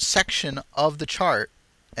separate section of the chart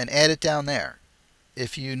and add it down there.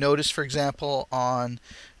 If you notice, for example, on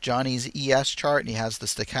Johnny's ES chart, and he has the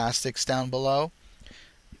stochastics down below,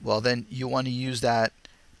 well, then you want to use that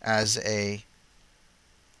as an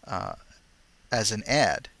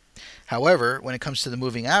add. However, when it comes to the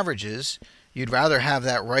moving averages, you'd rather have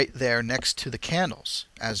that right there next to the candles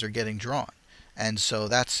as they're getting drawn. And so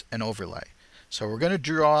that's an overlay. So we're going to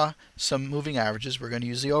draw some moving averages. We're going to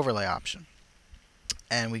use the overlay option.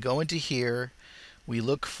 And we go into here. We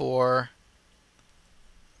look for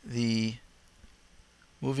the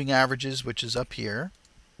moving averages, which is up here.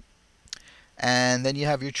 And then you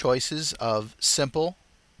have your choices of simple.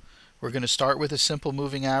 We're going to start with a simple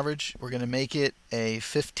moving average. We're going to make it a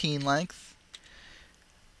 15 length.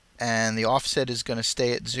 And the offset is going to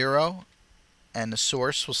stay at 0, and the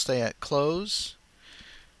source will stay at close.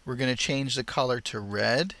 We're going to change the color to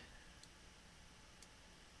red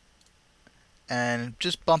and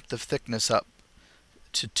just bump the thickness up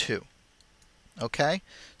to 2. Okay,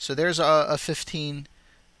 so there's a 15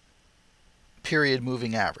 period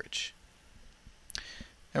moving average.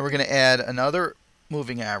 And we're going to add another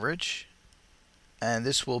moving average, and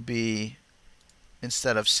this will be,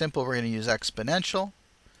 instead of simple, we're going to use exponential.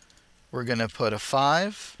 We're going to put a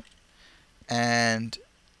 5, and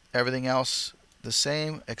everything else the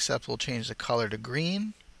same, except we'll change the color to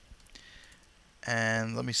green.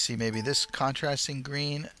 And let me see, maybe this contrasting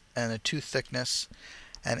green and a 2 thickness,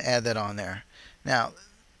 and add that on there. Now,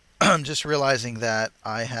 I'm just realizing that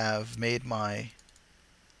I have made my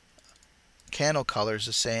candle colors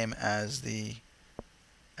the same as the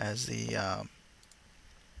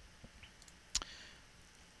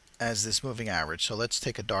as this moving average. So let's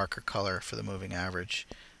take a darker color for the moving average,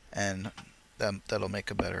 and that'll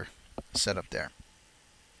make a better setup there.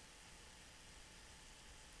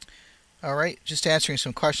 Alright, just answering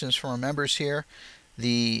some questions from our members here.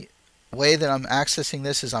 The way that I'm accessing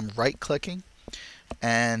this is I'm right clicking,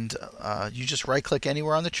 and you just right click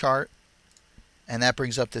anywhere on the chart, and that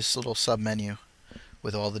brings up this little sub menu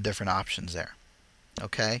with all the different options there.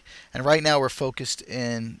 Okay, and right now we're focused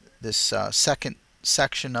in this second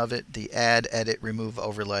section of it, the add, edit, remove,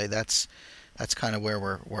 overlay. That's kind of where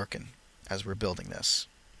we're working as we're building this.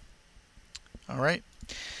 Alright,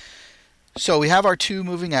 so we have our two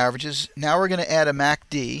moving averages. Now we're going to add a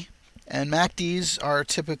MACD, and MACDs are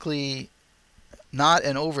typically not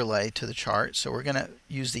an overlay to the chart, so we're going to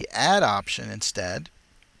use the add option instead.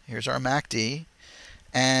 Here's our MACD,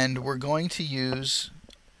 and we're going to use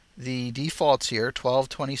the defaults here,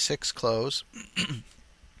 1226 close.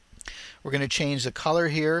 We're going to change the color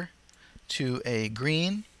here to a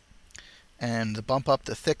green and bump up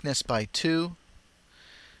the thickness by 2.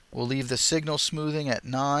 We'll leave the signal smoothing at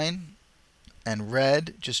 9, and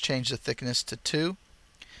red, just change the thickness to 2.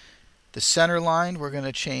 The center line we're going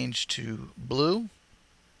to change to blue,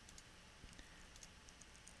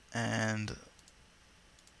 and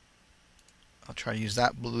I'll try to use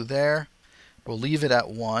that blue there. We'll leave it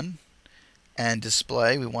at 1, and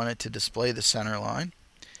display, we want it to display the center line.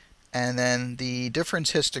 And then the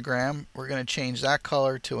difference histogram, we're going to change that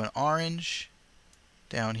color to an orange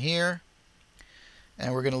down here,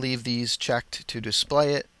 and we're going to leave these checked to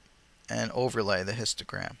display it and overlay the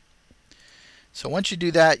histogram. So once you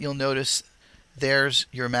do that, you'll notice there's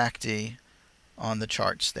your MACD on the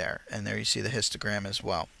charts there, and there you see the histogram as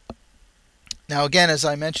well. Now again, as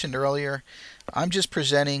I mentioned earlier, I'm just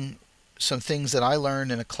presenting some things that I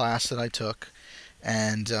learned in a class that I took,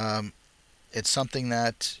 and it's something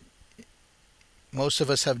that most of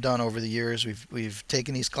us have done over the years. We've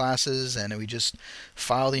taken these classes and we just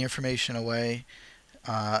file the information away,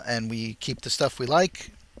 and we keep the stuff we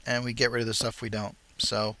like and we get rid of the stuff we don't.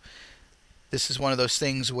 So this is one of those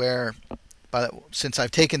things where since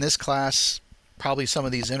I've taken this class, probably some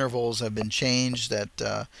of these intervals have been changed, that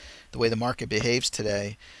the way the market behaves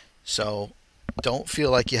today. So don't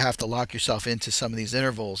feel like you have to lock yourself into some of these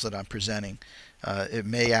intervals that I'm presenting. It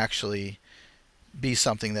may actually be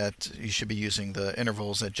something that you should be using the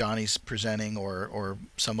intervals that Johnny's presenting, or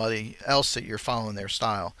somebody else that you're following their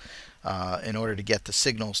style, in order to get the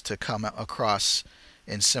signals to come across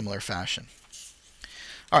in similar fashion.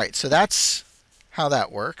 Alright, so that's how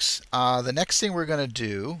that works. The next thing we're going to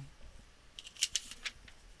do,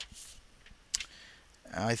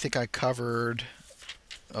 I think I covered,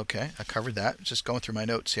 okay, I covered that, just going through my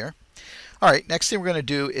notes here. Alright, next thing we're going to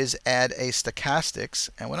do is add a stochastics,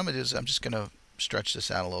 and what I'm going to do is I'm just going to stretch this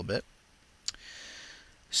out a little bit.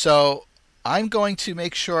 So I'm going to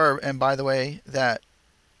make sure, and by the way, that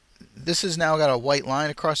this has now got a white line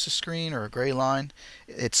across the screen, or a gray line.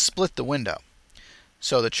 It's split the window.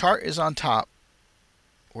 So the chart is on top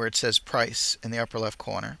where it says price in the upper left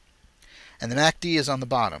corner, and the MACD is on the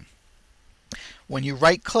bottom. When you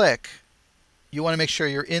right click, you want to make sure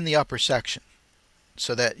you're in the upper section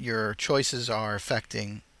so that your choices are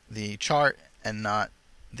affecting the chart and not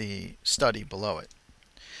the study below it.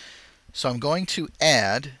 So I'm going to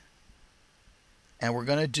add, and we're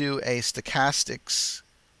going to do a stochastics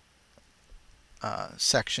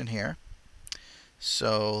section here.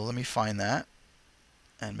 So let me find that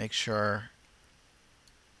and make sure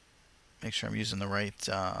I'm using the right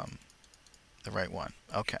one.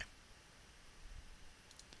 Okay.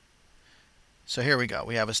 So here we go.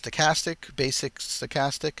 We have a stochastic, basic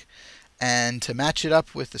stochastic, and to match it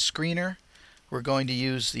up with the screener, we're going to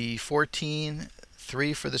use the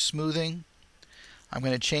 14.3 for the smoothing. I'm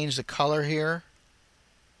going to change the color here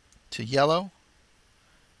to yellow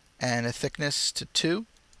and a thickness to 2.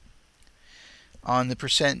 On the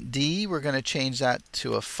 %D, we're going to change that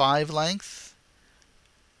to a 5 length,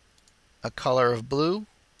 a color of blue,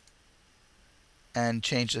 and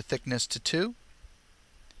change the thickness to 2.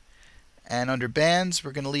 And under bands,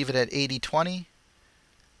 we're going to leave it at 80/20.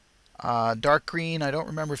 Dark green, I don't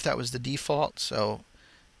remember if that was the default, so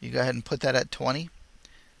you go ahead and put that at 20.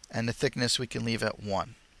 And the thickness we can leave at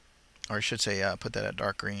 1. Or I should say put that at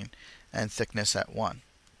dark green and thickness at 1.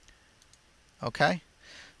 Okay,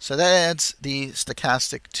 so that adds the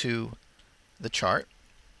stochastic to the chart.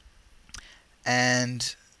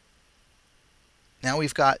 And now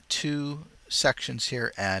we've got 2 sections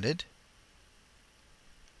here added.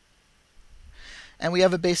 And we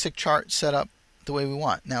have a basic chart set up the way we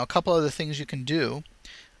want. Now, a couple other things you can do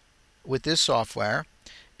with this software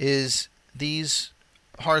is these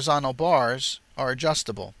horizontal bars are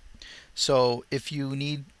adjustable. So if you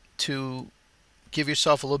need to give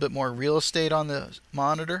yourself a little bit more real estate on the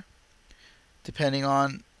monitor, depending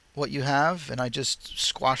on what you have, and I just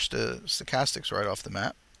squashed the stochastics right off the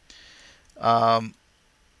map,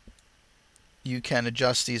 you can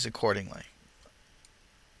adjust these accordingly.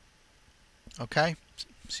 Okay,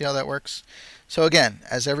 see how that works? So again,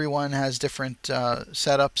 as everyone has different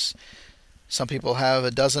setups, some people have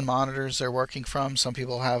a dozen monitors they're working from, some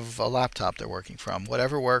people have a laptop they're working from.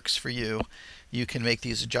 Whatever works for you, you can make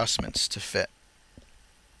these adjustments to fit.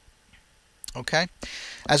 Okay,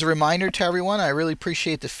 as a reminder to everyone, I really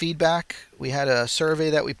appreciate the feedback. We had a survey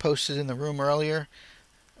that we posted in the room earlier.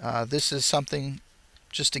 This is something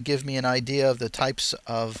just to give me an idea of the types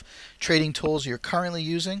of trading tools you're currently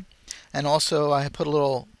using. And also I put a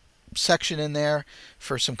little section in there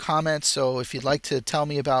for some comments, so if you'd like to tell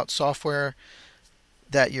me about software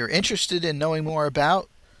that you're interested in knowing more about,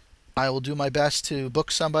 I will do my best to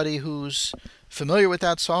book somebody who's familiar with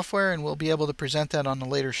that software, and we'll be able to present that on a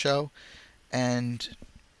later show and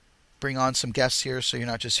bring on some guests here so you're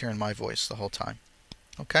not just hearing my voice the whole time.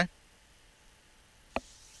 Okay?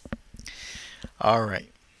 All right.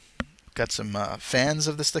 Got some fans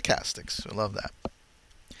of the stochastics. I love that.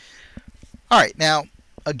 All right. Now,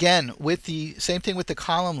 again, with the same thing with the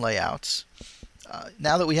column layouts,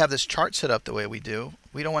 now that we have this chart set up the way we do,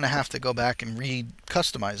 we don't want to have to go back and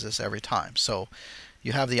customize this every time. So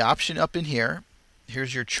you have the option up in here.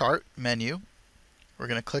 Here's your chart menu. We're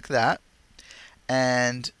going to click that.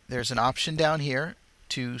 And there's an option down here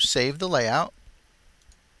to save the layout.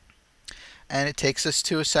 And it takes us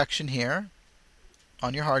to a section here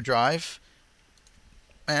on your hard drive.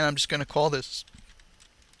 And I'm just going to call this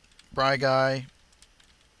Briguy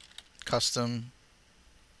Custom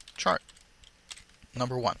Chart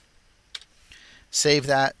number 1. Save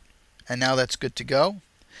that, and now that's good to go.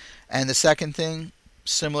 And the second thing,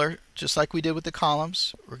 similar, just like we did with the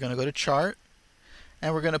columns, we're going to go to Chart,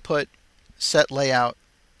 and we're going to put Set Layout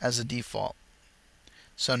as a default.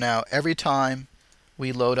 So now every time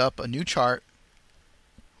we load up a new chart,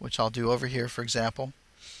 which I'll do over here, for example,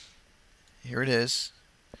 here it is.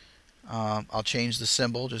 I'll change the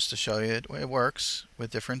symbol just to show you it works with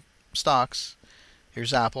different stocks.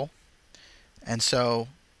 Here's Apple. And so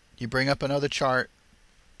you bring up another chart,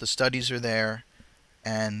 the studies are there,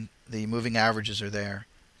 and the moving averages are there,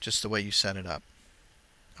 just the way you set it up.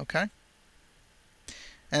 Okay?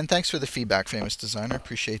 And thanks for the feedback, Famous Designer.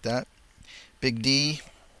 Appreciate that. Big D,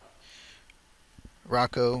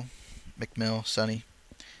 Rocco, McMill, Sonny.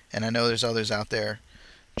 And I know there's others out there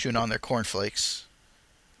chewing on their cornflakes,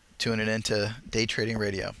 tuning into Day Trading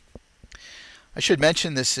Radio. I should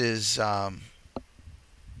mention this is August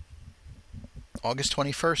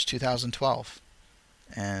 21st, 2012.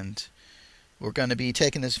 And we're going to be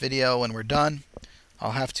taking this video when we're done.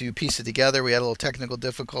 I'll have to piece it together. We had a little technical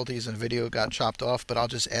difficulties and the video got chopped off, but I'll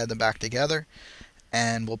just add them back together.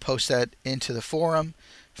 And we'll post that into the forum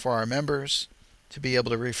for our members to be able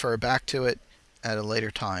to refer back to it at a later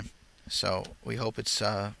time. So we hope it's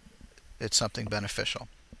something beneficial.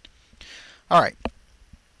 All right,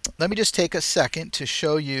 let me just take a second to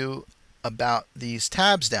show you about these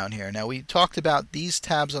tabs down here. Now we talked about these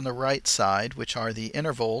tabs on the right side, which are the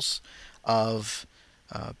intervals of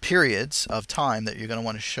periods of time that you're going to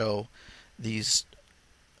want to show these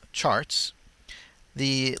charts.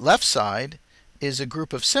 The left side is a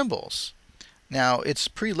group of symbols. Now it's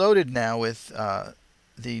preloaded now with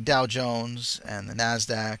the Dow Jones and the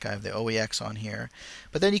NASDAQ. I have the OEX on here.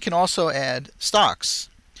 But then you can also add stocks.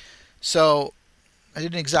 So I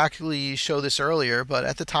didn't exactly show this earlier, but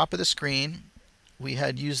at the top of the screen we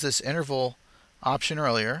had used this interval option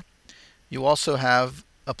earlier. You also have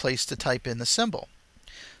a place to type in the symbol.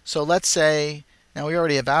 So let's say, now we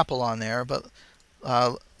already have Apple on there, but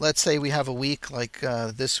let's say we have a week like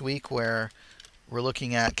this week where we're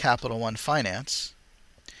looking at Capital One Finance.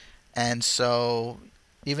 And so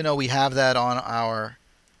even though we have that on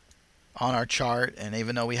our chart, and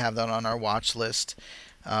even though we have that on our watch list,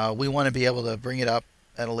 we want to be able to bring it up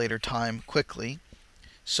at a later time quickly.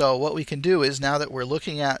 So what we can do is, now that we're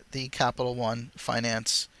looking at the Capital One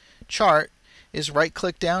Finance chart, is right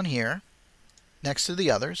click down here next to the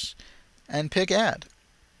others and pick Add.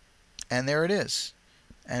 And there it is.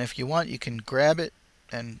 And if you want, you can grab it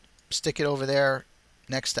and stick it over there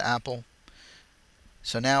next to Apple.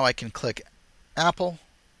 So now I can click Apple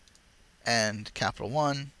and Capital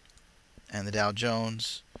One and the Dow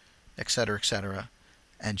Jones, etc.,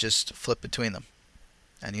 and just flip between them.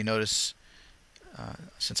 And you notice,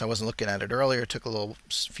 since I wasn't looking at it earlier, it took a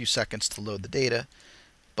few seconds to load the data,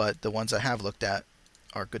 but the ones I have looked at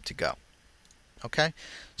are good to go. Okay,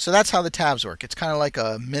 so that's how the tabs work. It's kind of like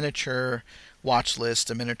a miniature watch list,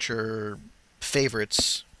 a miniature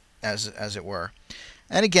favorites, as it were.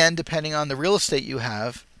 And again, depending on the real estate you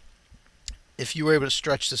have, if you were able to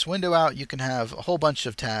stretch this window out, you can have a whole bunch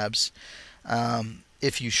of tabs.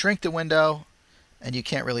 If you shrink the window and you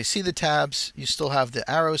can't really see the tabs, you still have the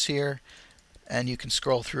arrows here, and you can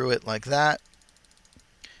scroll through it like that.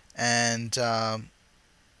 And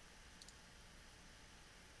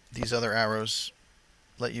these other arrows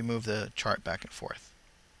let you move the chart back and forth.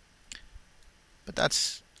 But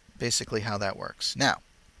that's basically how that works. Now,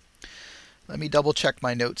 let me double check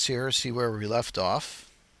my notes here, see where we left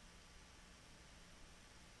off.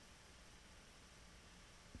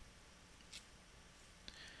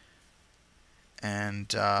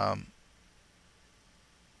 And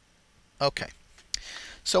okay,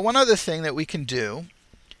 so one other thing that we can do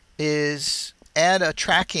is add a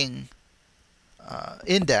tracking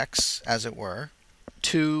index, as it were,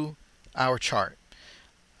 to our chart.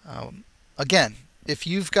 Again, if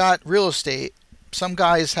you've got real estate, some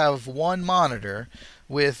guys have one monitor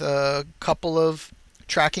with a couple of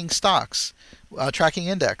tracking stocks, tracking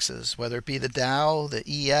indexes, whether it be the Dow, the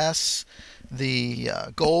ES, the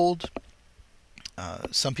gold.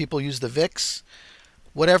 Some people use the VIX.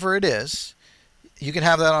 Whatever it is, you can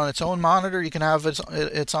have that on its own monitor. You can have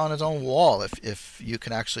it's on its own wall if you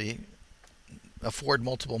can actually afford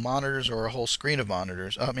multiple monitors or a whole screen of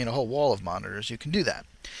monitors. I mean, a whole wall of monitors. You can do that.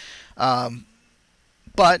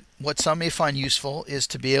 But what some may find useful is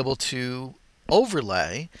to be able to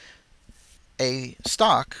overlay a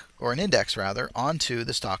stock, or an index rather, onto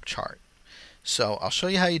the stock chart. So I'll show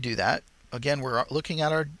you how you do that. Again, we're looking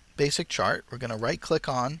at our basic chart. We're going to right click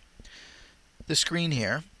on the screen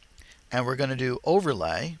here, and we're going to do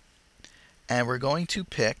overlay, and we're going to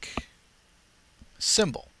pick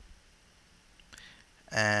symbol.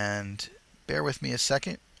 And bear with me a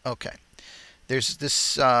second. Okay, there's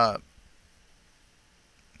this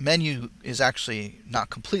menu is actually not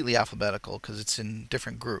completely alphabetical because it's in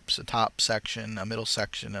different groups: a top section, a middle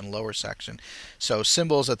section, and a lower section. So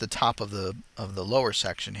symbols at the top of the lower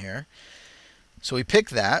section here. So we pick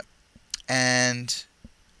that, and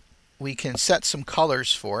we can set some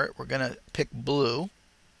colors for it. We're going to pick blue.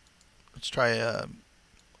 Let's try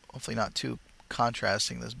hopefully not too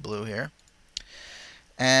contrasting, this blue here.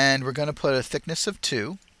 And we're going to put a thickness of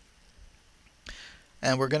 2.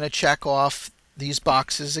 And we're going to check off these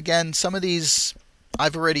boxes. Again, some of these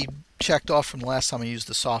I've already checked off from the last time I used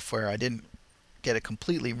the software. I didn't get it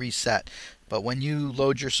completely reset. But when you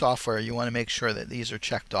load your software, you want to make sure that these are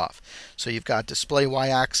checked off. So you've got display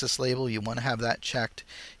y-axis label. You want to have that checked.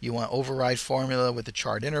 You want override formula with the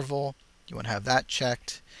chart interval. You want to have that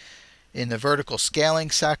checked. In the vertical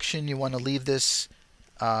scaling section, you want to leave this.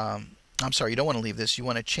 I'm sorry, you don't want to leave this. You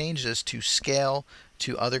want to change this to scale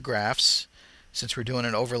to other graphs. Since we're doing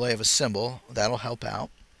an overlay of a symbol, that'll help out.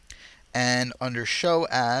 And under show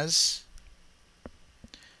as,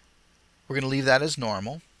 we're going to leave that as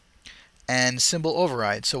normal. And symbol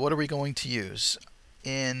override. So what are we going to use?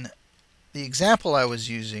 In the example I was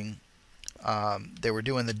using, they were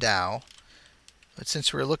doing the Dow. But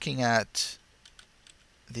since we're looking at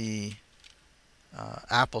the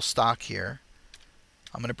Apple stock here,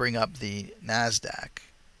 I'm going to bring up the NASDAQ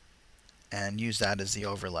and use that as the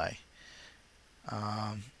overlay.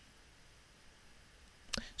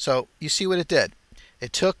 So you see what it did.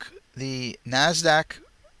 It took the NASDAQ,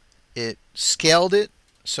 it scaled it,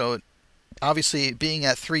 so obviously being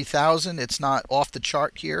at 3,000, it's not off the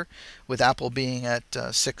chart here, with Apple being at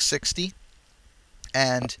 660,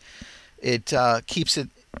 and it keeps it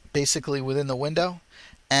basically within the window.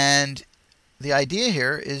 And the idea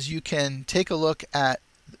here is you can take a look at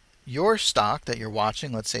your stock that you're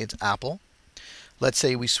watching. Let's say it's Apple. Let's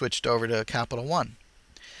say we switched over to Capital One,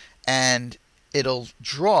 and it'll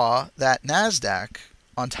draw that NASDAQ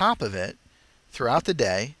on top of it throughout the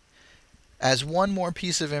day as one more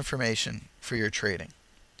piece of information for your trading.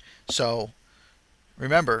 So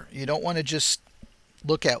remember, you don't want to just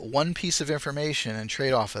look at one piece of information and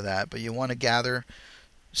trade off of that, but you want to gather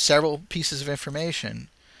several pieces of information.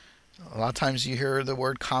 A lot of times you hear the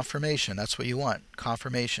word confirmation. That's what you want,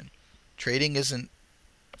 confirmation. Trading isn't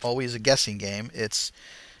always a guessing game. It's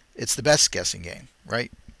the best guessing game,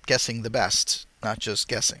 right? Guessing the best, not just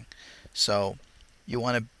guessing. So you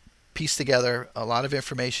want to piece together a lot of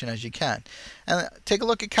information as you can. And take a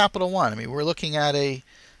look at Capital One. I mean, we're looking at a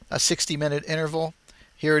 60-minute interval.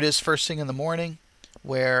 Here it is first thing in the morning,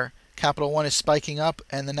 where Capital One is spiking up,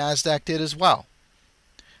 and the NASDAQ did as well.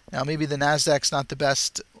 Now maybe the NASDAQ's not the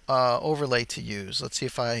best overlay to use. Let's see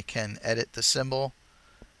if I can edit the symbol.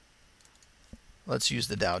 Let's use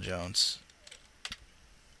the Dow Jones.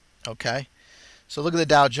 Okay, so look at the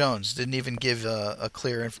Dow Jones. Didn't even give a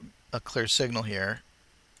clear signal here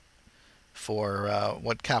for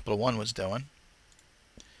what Capital One was doing,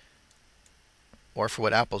 or for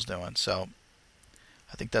what Apple's doing. So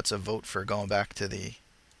I think that's a vote for going back to the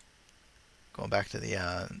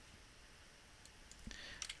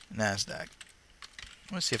NASDAQ.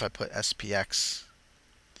 Let me see if I put SPX.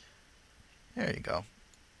 There you go.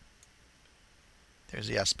 There's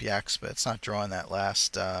the SPX, but it's not drawing that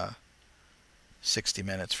last 60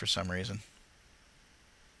 minutes for some reason.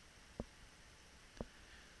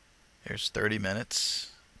 There's 30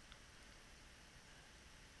 minutes.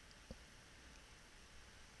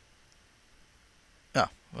 Oh,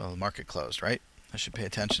 well, the market closed, right? I should pay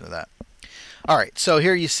attention to that. All right, so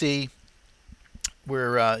here you see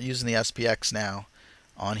we're using the SPX now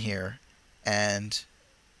on here. And,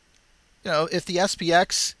 you know, if the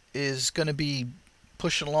SPX is going to be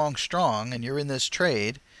pushing along strong and you're in this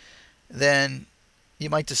trade, then you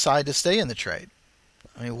might decide to stay in the trade.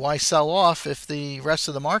 I mean, why sell off if the rest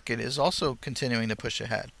of the market is also continuing to push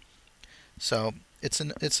ahead? So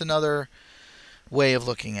it's another way of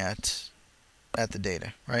looking at the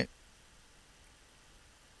data, right?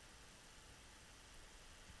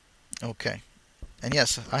 Okay. And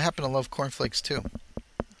yes, I happen to love cornflakes too.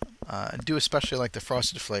 I do especially like the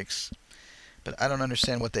Frosted Flakes, but I don't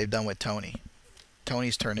understand what they've done with Tony.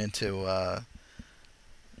 Tony's turned into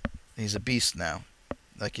he's a beast now.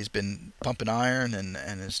 Like, he's been pumping iron, and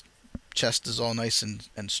his chest is all nice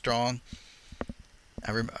and strong.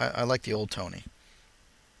 I like the old Tony.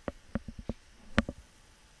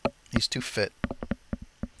 He's too fit.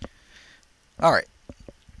 All right.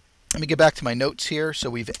 Let me get back to my notes here.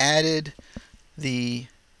 So we've added the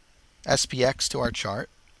SPX to our chart.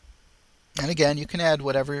 And again, you can add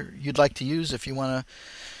whatever you'd like to use if you want to.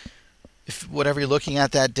 If whatever you're looking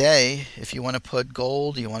at that day, if you want to put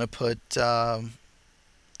gold, you want to put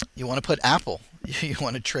Apple. You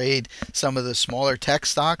want to trade some of the smaller tech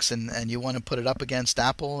stocks, and you want to put it up against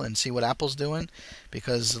Apple and see what Apple's doing,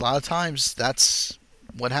 because a lot of times that's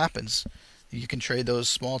what happens. You can trade those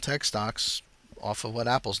small tech stocks off of what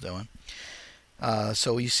Apple's doing.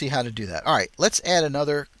 So you see how to do that. All right, let's add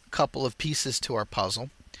another couple of pieces to our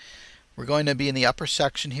puzzle. We're going to be in the upper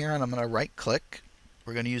section here, and I'm going to right click.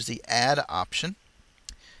 We're going to use the add option,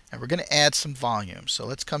 and we're going to add some volume. So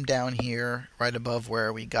let's come down here right above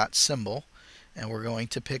where we got symbol, and we're going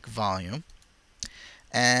to pick volume,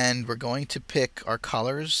 and we're going to pick our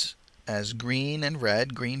colors as green and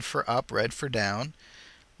red. Green for up, red for down.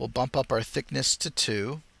 We'll bump up our thickness to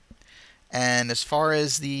 2, and as far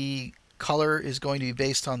as the color is going to be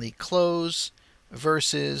based on the close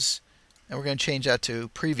versus, and we're going to change that to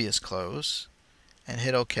previous close and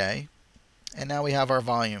hit OK. And now we have our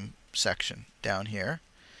volume section down here,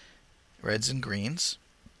 reds and greens.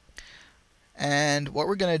 And what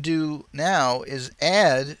we're going to do now is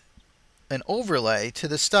add an overlay to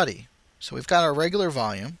the study. So we've got our regular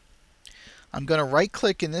volume. I'm going to right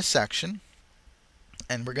click in this section,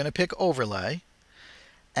 and we're going to pick overlay,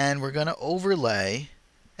 and we're going to overlay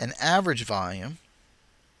an average volume,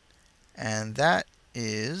 and that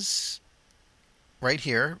is right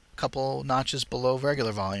here, a couple notches below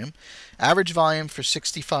regular volume. Average volume for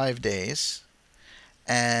 65 days,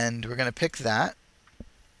 and we're going to pick that.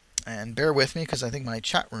 And bear with me because I think my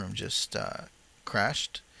chat room just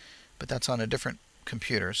crashed, but that's on a different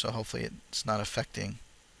computer, so hopefully it's not affecting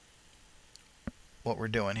what we're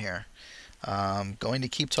doing here. I'm going to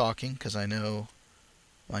keep talking because I know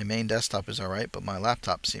my main desktop is alright, but my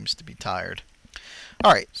laptop seems to be tired.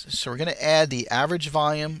 Alright, so we're going to add the average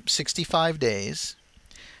volume 65 days,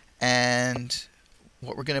 and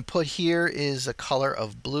what we're going to put here is a color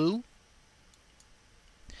of blue.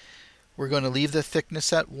 We're going to leave the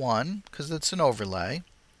thickness at 1 because it's an overlay.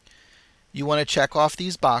 You want to check off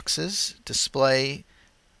these boxes: display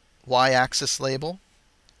y-axis label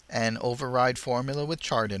and override formula with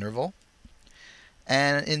chart interval.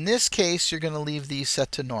 And in this case, you're going to leave these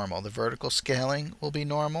set to normal. The vertical scaling will be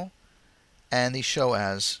normal, and the show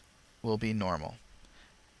as will be normal.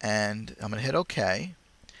 And I'm going to hit OK.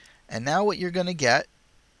 And now what you're going to get,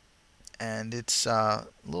 and it's a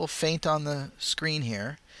little faint on the screen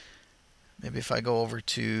here. Maybe if I go over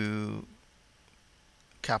to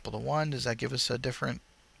Capital One, does that give us a different?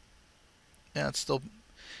 Yeah, it's still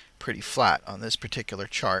pretty flat on this particular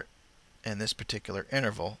chart and this particular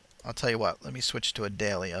interval. I'll tell you what, let me switch to a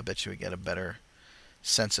daily. I bet you we get a better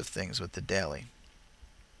sense of things with the daily.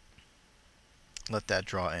 Let that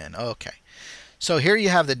draw in. Okay. So here you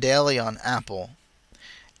have the daily on Apple.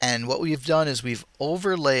 And what we've done is we've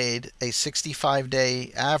overlaid a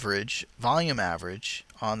 65-day average, volume average,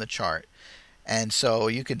 on the chart. And so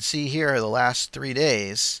you can see here the last 3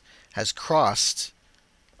 days has crossed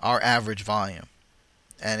our average volume.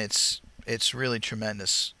 And it's really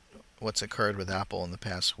tremendous what's occurred with Apple in the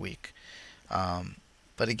past week.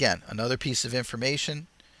 But again, another piece of information.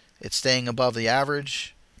 It's staying above the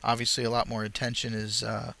average. Obviously, a lot more attention is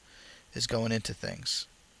going into things.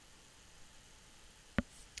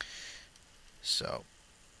 So,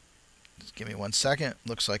 just give me 1 second.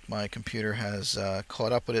 Looks like my computer has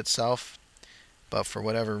caught up with itself, but for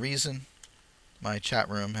whatever reason, my chat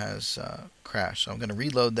room has crashed. So I'm going to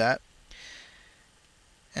reload that.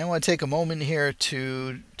 And I want to take a moment here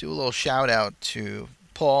to do a little shout out to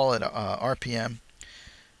Paul at RPM.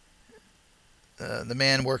 The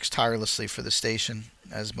man works tirelessly for the station,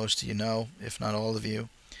 as most of you know, if not all of you.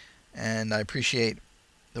 And I appreciate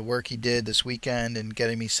the work he did this weekend in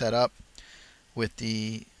getting me set up with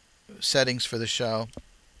the settings for the show.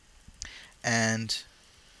 And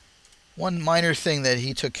one minor thing that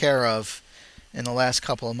he took care of in the last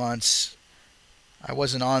couple of months, I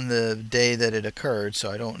wasn't on the day that it occurred, so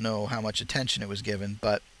I don't know how much attention it was given,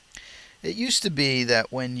 but it used to be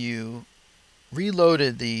that when you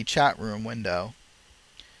reloaded the chat room window,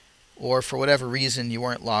 or for whatever reason you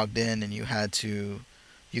weren't logged in and you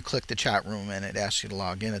clicked the chat room and it asked you to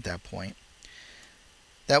log in at that point,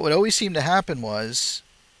 that would always seem to happen was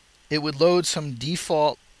it would load some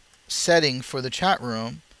default setting for the chat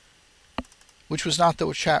room, which was not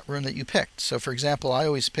the chat room that you picked. So for example, I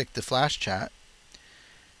always picked the flash chat,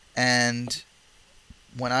 and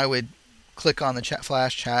when I would click on the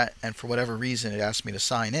flash chat and for whatever reason it asked me to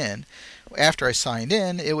sign in, after I signed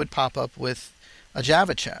in, it would pop up with a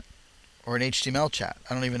Java chat or an HTML chat.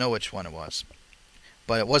 I don't even know which one it was,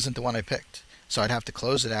 but it wasn't the one I picked. So I'd have to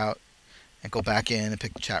close it out and go back in and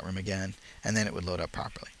pick the chat room again, and then it would load up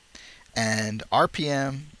properly. And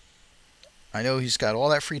RPM, I know he's got all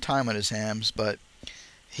that free time on his hands, but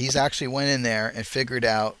he's actually went in there and figured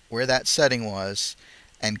out where that setting was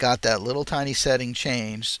and got that little tiny setting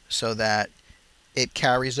changed so that it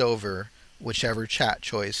carries over whichever chat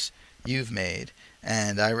choice you've made.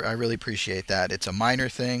 And I really appreciate that. It's a minor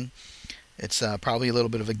thing. It's probably a little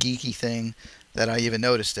bit of a geeky thing that I even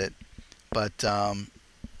noticed it. But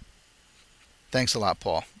thanks a lot,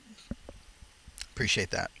 Paul.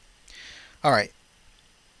 Appreciate that. All right.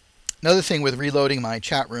 Another thing with reloading my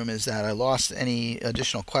chat room is that I lost any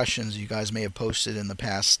additional questions you guys may have posted in the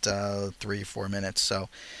past 3 or 4 minutes. So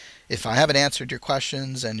if I haven't answered your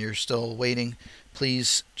questions and you're still waiting,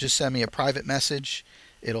 please just send me a private message.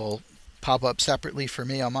 It'll pop up separately for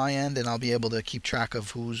me on my end, and I'll be able to keep track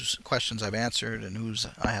of whose questions I've answered and whose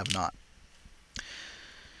I have not.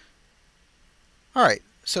 All right.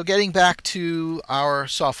 So getting back to our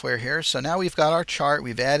software here. So now we've got our chart.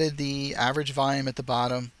 We've added the average volume at the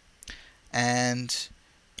bottom. And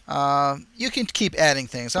you can keep adding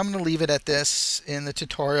things. I'm going to leave it at this. In the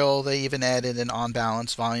tutorial, they even added an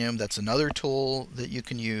on-balance volume. That's another tool that you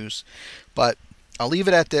can use. But I'll leave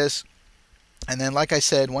it at this. And then, like I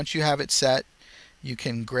said, once you have it set, you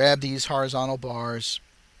can grab these horizontal bars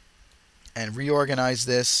and reorganize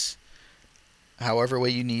this however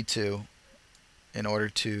way you need to in order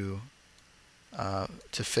to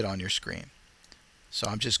fit on your screen. So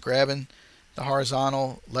I'm just grabbing the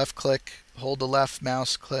horizontal, left click, hold the left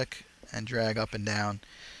mouse click, and drag up and down.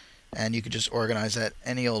 And you can just organize that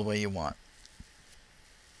any old way you want.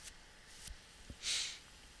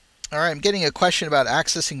 All right, I'm getting a question about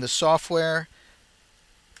accessing the software.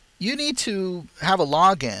 You need to have a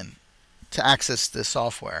login to access the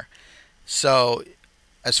software. So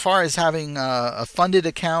as far as having a funded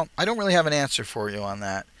account, I don't really have an answer for you on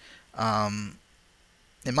that.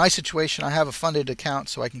 In my situation, I have a funded account,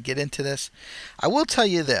 so I can get into this. I will tell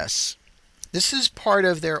you this. This is part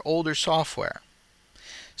of their older software.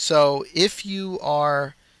 So if you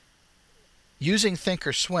are using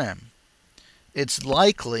Thinkorswim, it's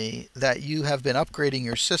likely that you have been upgrading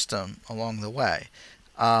your system along the way.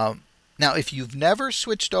 Now, if you've never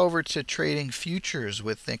switched over to trading futures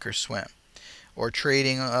with Thinkorswim or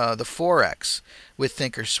trading the Forex with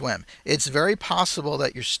Thinkorswim, it's very possible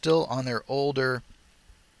that you're still on their older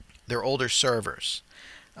servers.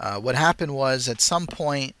 What happened was at some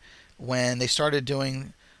point when they started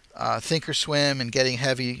doing Thinkorswim and getting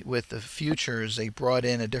heavy with the futures, they brought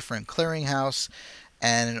in a different clearinghouse,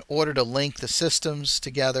 and in order to link the systems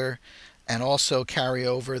together and also carry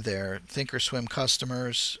over their Thinkorswim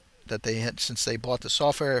customers that they had since they bought the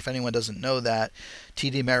software. If anyone doesn't know that,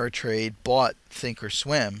 TD Ameritrade bought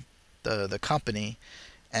Thinkorswim, the company,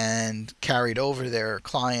 and carried over their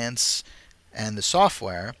clients and the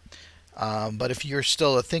software. But if you're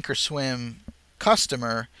still a Thinkorswim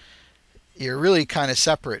customer, you're really kind of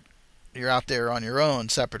separate you're out there on your own,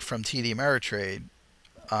 separate from TD Ameritrade.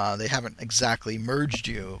 They haven't exactly merged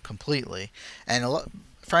you completely, and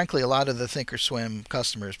frankly, a lot of the Thinkorswim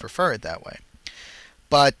customers prefer it that way.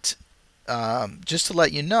 But just to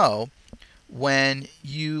let you know, when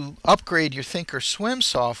you upgrade your Thinkorswim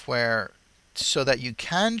software so that you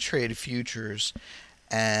can trade futures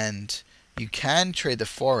and you can trade the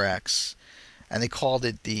Forex, and they called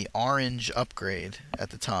it the orange upgrade at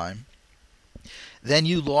the time, then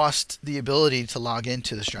you lost the ability to log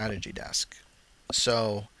into the strategy desk.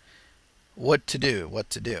 So what to do?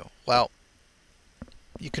 Well,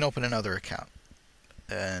 you can open another account,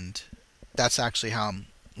 and that's actually how I'm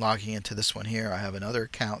logging into this one here. I have another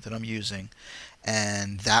account that I'm using,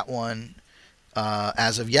 and that one,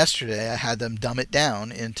 as of yesterday, I had them dumb it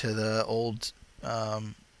down into the old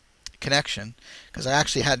connection, because I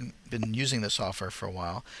actually hadn't been using the software for a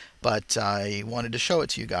while, but I wanted to show it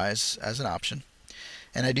to you guys as an option.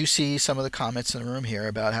 And I do see some of the comments in the room here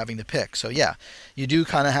about having to pick. So yeah, you do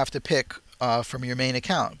kind of have to pick from your main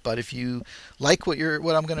account. But if you like what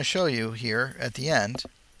I'm going to show you here at the end,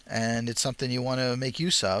 and it's something you want to make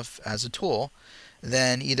use of as a tool,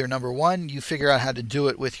 then either number one, you figure out how to do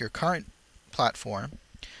it with your current platform,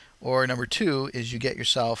 or number two is you get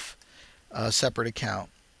yourself a separate account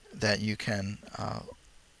that you can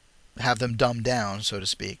have them dumbed down, so to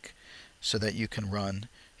speak, so that you can run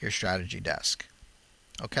your strategy desk.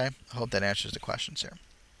 Okay, I hope that answers the questions here.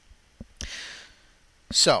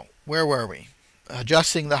 So, where were we?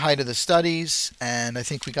 Adjusting the height of the studies, and I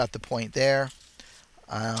think we got the point there.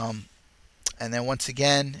 And then once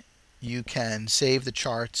again, you can save the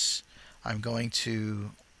charts. I'm going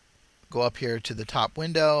to go up here to the top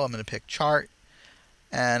window. I'm going to pick chart,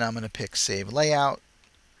 and I'm going to pick save layout,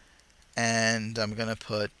 and I'm going to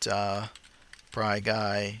put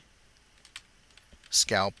Briguy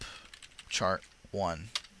scalp chart 1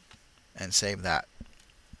 and save that.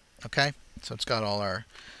 Okay, so it's got all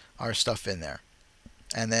our stuff in there.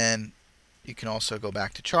 And then you can also go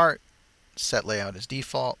back to chart, set layout as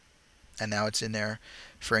default, and now it's in there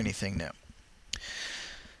for anything new.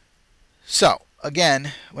 So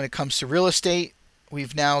again, when it comes to real estate,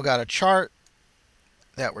 we've now got a chart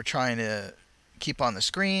that we're trying to keep on the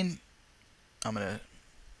screen. I'm going to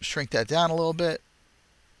shrink that down a little bit.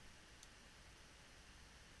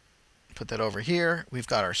 Put that over here. We've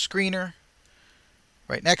got our screener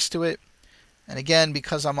right next to it. And again,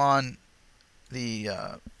 because I'm on the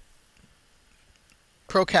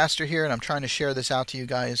Procaster here and I'm trying to share this out to you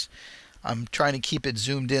guys, I'm trying to keep it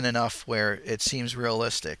zoomed in enough where it seems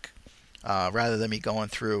realistic, rather than me going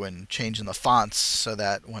through and changing the fonts so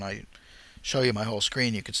that when I show you my whole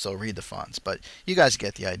screen you can still read the fonts. But you guys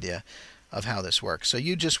get the idea of how this works. So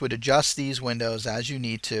you just would adjust these windows as you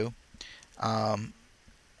need to.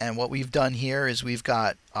 And what we've done here is we've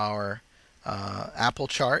got our Apple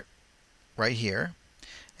chart right here.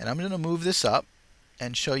 And I'm going to move this up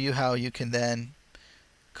and show you how you can then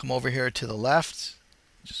come over here to the left.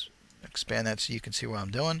 Just expand that so you can see what I'm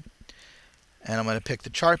doing. And I'm going to pick the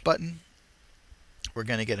chart button. We're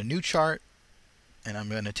going to get a new chart. And I'm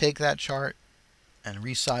going to take that chart and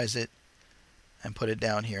resize it and put it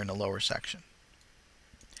down here in the lower section.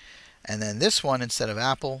 And then this one, instead of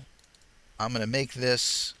Apple, I'm going to make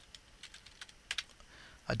this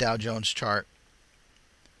a Dow Jones chart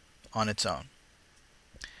on its own.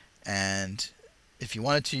 And if you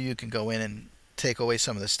wanted to, you can go in and take away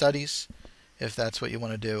some of the studies if that's what you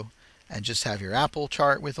want to do, and just have your Apple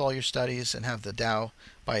chart with all your studies and have the Dow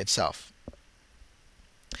by itself.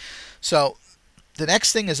 So the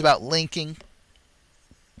next thing is about linking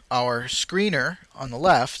our screener on the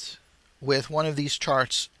left with one of these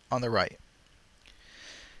charts on the right.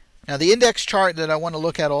 Now the index chart that I want to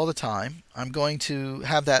look at all the time, I'm going to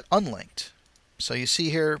have that unlinked. So you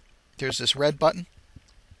see here, there's this red button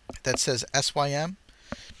that says SYM.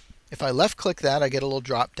 If I left click that, I get a little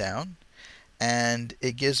drop down, and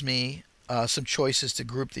it gives me some choices to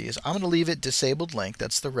group these. I'm going to leave it disabled link,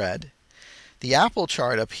 that's the red. The Apple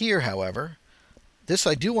chart up here, however, this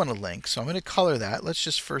I do want to link, so I'm going to color that. Let's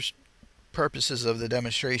just, for purposes of the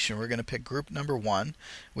demonstration, we're going to pick group number 1,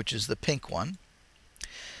 which is the pink one.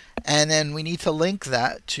 And then we need to link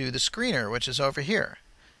that to the screener, which is over here.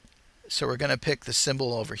 So we're going to pick the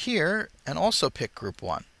symbol over here and also pick group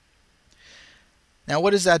 1. Now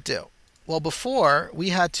what does that do? Well, before we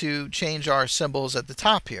had to change our symbols at the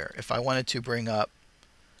top here. If I wanted to bring up,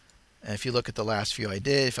 and if you look at the last few I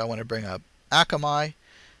did, if I want to bring up Akamai,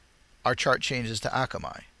 our chart changes to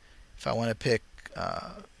Akamai. If I want to pick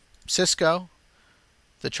Cisco,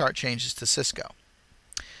 the chart changes to Cisco.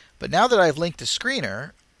 But now that I've linked the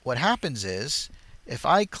screener, what happens is if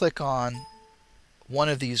I click on one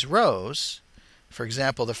of these rows, for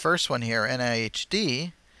example, the first one here,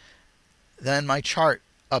 NIHD, then my chart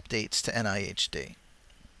updates to NIHD.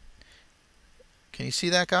 Can you see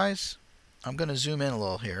that, guys? I'm going to zoom in a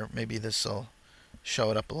little here. Maybe this will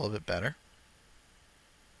show it up a little bit better.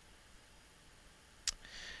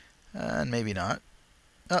 And maybe not.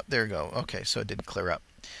 Oh, there we go. Okay, so it did clear up.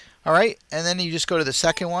 All right, and then you just go to the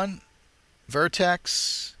second one,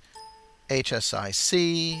 Vertex,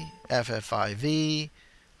 HSIC, FFIV.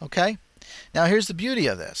 Okay, now here's the beauty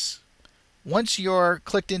of this. Once you're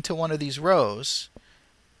clicked into one of these rows,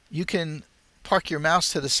 you can park your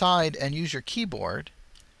mouse to the side and use your keyboard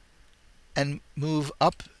and move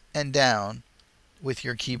up and down with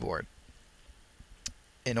your keyboard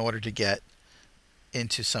in order to get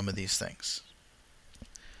into some of these things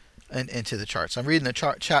and into the charts. I'm reading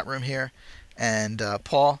the chat room here, and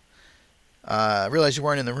Paul, I realized you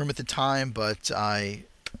weren't in the room at the time, but I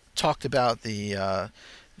talked about the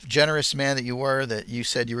generous man that you were, that you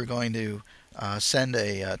said you were going to send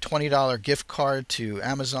a $20 gift card to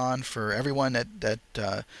Amazon for everyone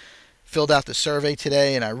that filled out the survey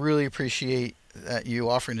today, and I really appreciate that you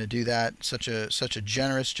offering to do that. Such a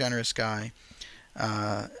generous guy.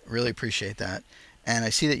 Really appreciate that. And I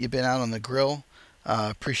see that you've been out on the grill.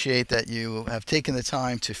 Appreciate that you have taken the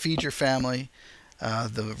time to feed your family.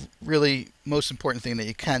 The really most important thing that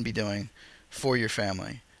you can be doing for your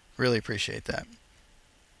family. Really appreciate that.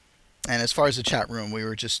 And as far as the chat room, we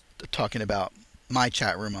were just talking about my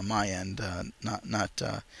chat room on my end,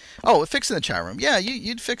 oh, fixing the chat room. Yeah,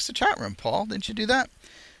 you'd fix the chat room, Paul. Didn't you do that?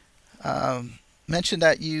 Mentioned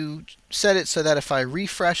that you set it so that if I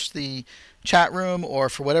refresh the chat room, or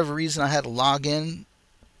for whatever reason I had to log in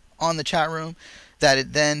on the chat room, that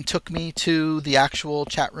it then took me to the actual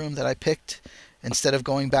chat room that I picked instead of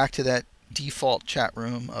going back to that default chat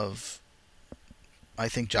room of, I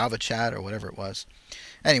think, Java chat or whatever it was.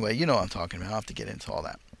 Anyway, you know what I'm talking about. I'll have to get into all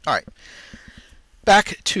that. All right,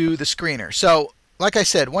 back to the screener. So like I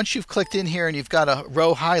said, once you've clicked in here and you've got a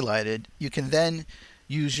row highlighted, you can then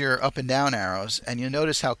use your up and down arrows, and you'll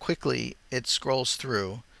notice how quickly it scrolls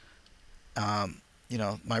through. You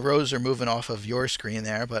know, my rows are moving off of your screen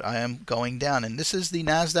there, but I am going down, and this is the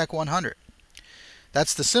NASDAQ 100.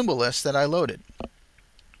 That's the symbol list that I loaded.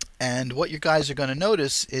 And what you guys are going to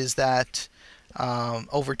notice is that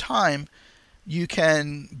over time, you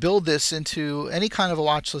can build this into any kind of a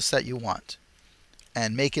watch list that you want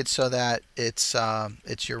and make it so that it's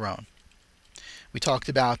your own. We talked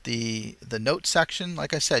about the note section.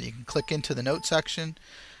 Like I said, you can click into the note section.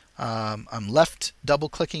 I'm left double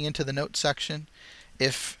clicking into the note section.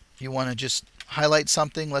 If you want to just highlight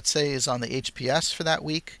something, let's say is on the HPS for that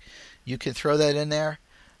week, you can throw that in there.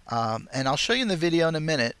 And I'll show you in the video in a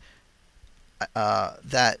minute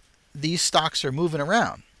that these stocks are moving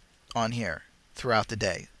around on here throughout the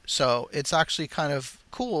day. So it's actually kind of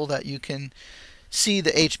cool that you can see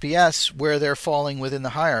the HPS where they're falling within the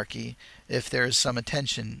hierarchy if there's some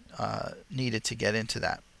attention needed to get into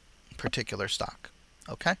that particular stock.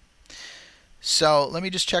 Okay, so let me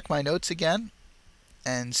just check my notes again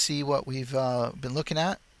and see what we've been looking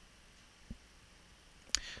at.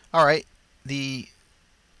 All right, the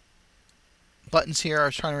buttons here, I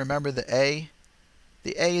was trying to remember the A.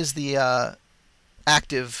 The A is the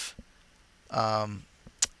active, you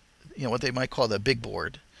know, what they might call the big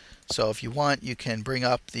board. So if you want, you can bring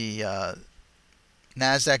up the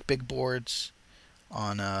NASDAQ big boards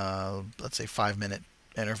on a, let's say, 5-minute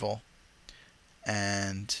interval,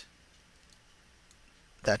 and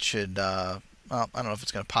that should, well, I don't know if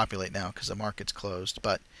it's going to populate now because the market's closed,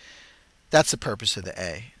 but that's the purpose of the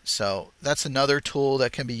A. So that's another tool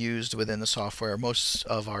that can be used within the software. Most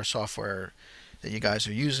of our software that you guys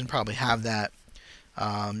are using probably have that,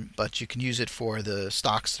 but you can use it for the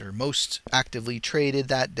stocks that are most actively traded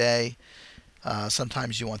that day.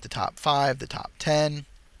 Sometimes you want the top 5, the top 10,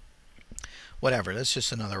 whatever. That's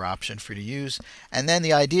just another option for you to use. And then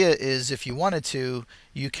the idea is, if you wanted to,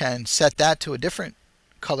 you can set that to a different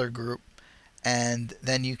color group, and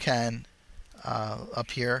then you can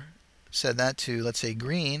up here set that to, let's say,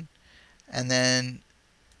 green, and then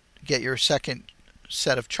get your second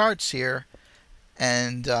set of charts here,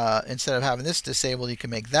 and instead of having this disabled, you can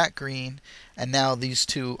make that green, and now these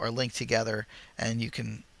two are linked together, and you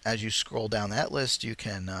can, as you scroll down that list, you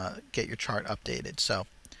can get your chart updated. So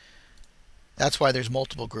that's why there's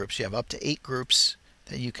multiple groups. You have up to 8 groups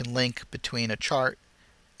that you can link between a chart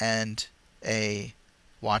and a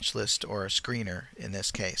watch list, or a screener in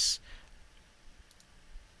this case.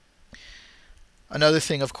 Another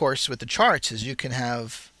thing, of course, with the charts is you can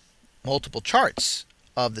have multiple charts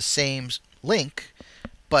of the same link,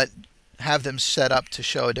 but have them set up to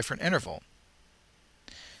show a different interval.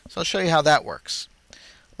 So I'll show you how that works.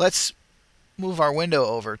 Let's move our window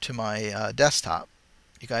over to my desktop.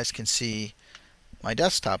 You guys can see my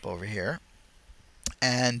desktop over here.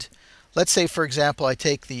 And let's say, for example, I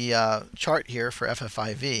take the chart here for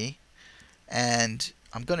FFIV, and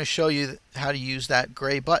I'm going to show you how to use that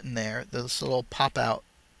gray button there, this little pop-out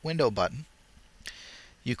window button.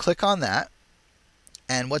 You click on that,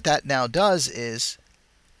 and what that now does is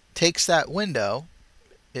takes that window,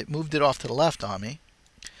 it moved it off to the left on me,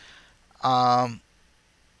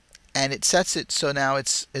 and it sets it so now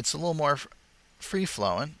it's a little more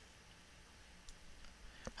free-flowing.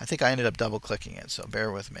 I think I ended up double-clicking it, so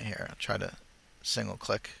bear with me here. I'll try to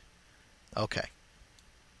single-click. Okay.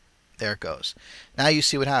 There it goes. Now you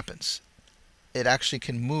see what happens. It actually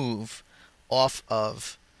can move off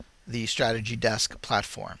of the strategy desk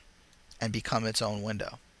platform and become its own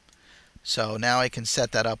window. So now I can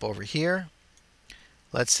set that up over here.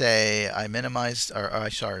 Let's say I minimized, or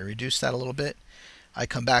sorry, reduced that a little bit. I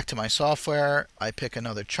come back to my software. I pick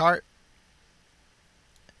another chart.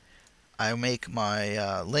 I make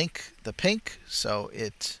my link the pink, so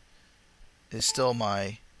it is still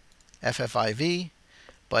my FFIV,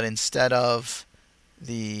 but instead of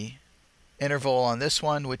the interval on this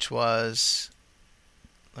one, which was,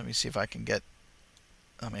 let me see if I can get,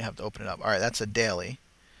 I may have to open it up. All right, that's a daily.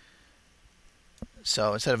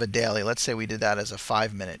 So instead of a daily, let's say we did that as a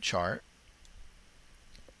 5-minute chart,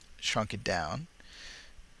 shrunk it down.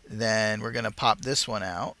 Then we're going to pop this one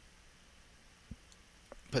out,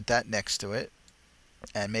 put that next to it,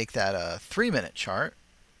 and make that a 3-minute chart.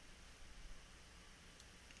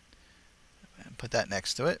 And put that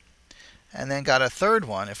next to it. And then got a third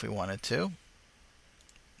one if we wanted to.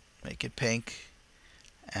 Make it pink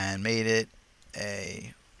and made it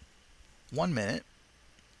a 1 minute.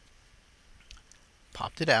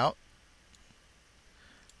 Popped it out.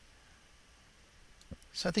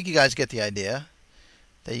 So I think you guys get the idea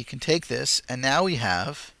that you can take this, and now we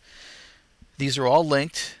have, these are all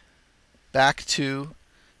linked back to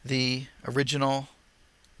the original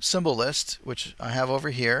symbol list, which I have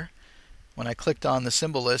over here. When I clicked on the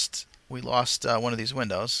symbol list, we lost one of these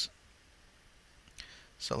windows.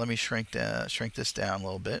 So let me shrink this down a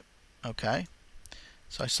little bit. Okay.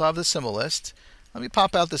 So I still have the symbol list. Let me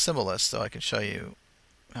pop out the symbol list so I can show you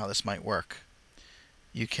how this might work.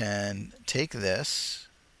 You can take this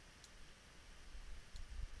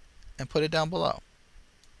and put it down below,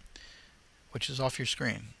 which is off your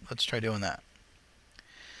screen. Let's try doing that.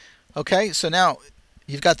 Okay, so now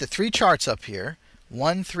you've got the 3 charts up here,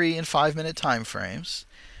 1, 3, and 5-minute time frames,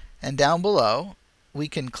 and down below we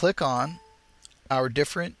can click on our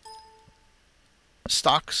different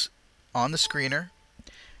stocks on the screener,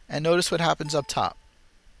 and notice what happens up top.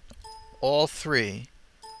 All 3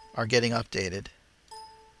 are getting updated,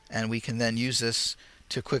 and we can then use this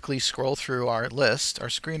to quickly scroll through our list, our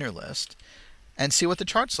screener list, and see what the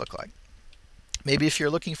charts look like. Maybe if you're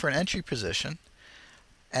looking for an entry position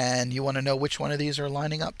and you want to know which one of these are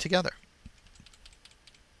lining up together.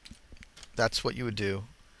 That's what you would do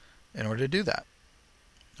in order to do that.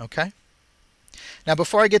 Okay? Now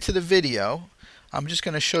before I get to the video, I'm just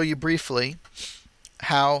going to show you briefly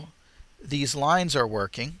how these lines are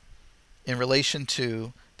working in relation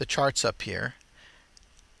to the charts up here.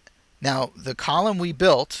 Now the column we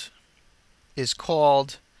built is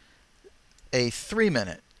called a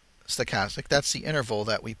 3-minute stochastic. That's the interval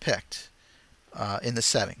that we picked in the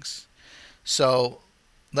settings. So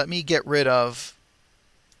let me get rid of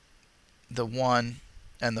the 1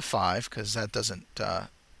 and the 5 because that doesn't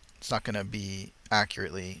it's not going to be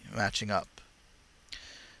accurately matching up.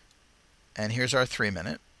 And here's our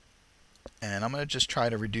 3-minute, and I'm going to just try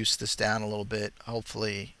to reduce this down a little bit,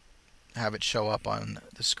 hopefully have it show up on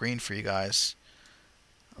the screen for you guys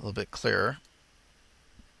a little bit clearer.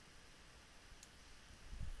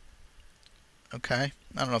 Okay,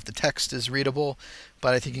 I don't know if the text is readable,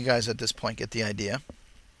 but I think you guys at this point get the idea.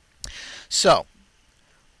 So,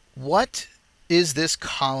 what is this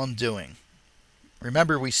column doing?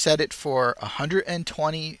 Remember, we set it for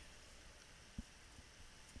 120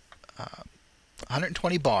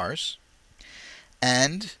 bars,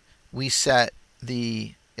 and we set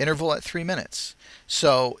the interval at 3 minutes.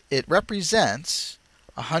 So it represents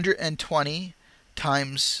 120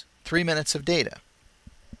 times 3 minutes of data,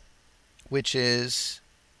 which is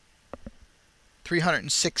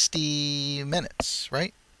 360 minutes,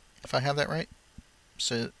 right? If I have that right.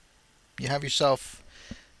 So you have yourself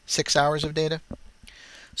 6 hours of data.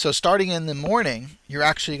 So starting in the morning, you're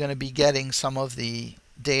actually going to be getting some of the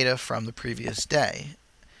data from the previous day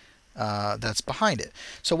that's behind it.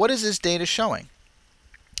 So what is this data showing?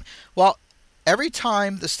 Well, every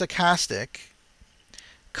time the stochastic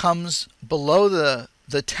comes below the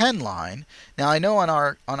 10 line. Now I know on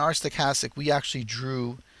our stochastic we actually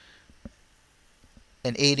drew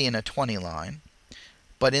an 80 and a 20 line,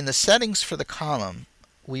 but in the settings for the column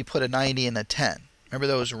we put a 90 and a 10. Remember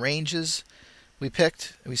those ranges we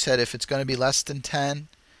picked? We said if it's going to be less than 10,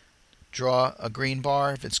 draw a green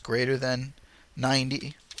bar. If it's greater than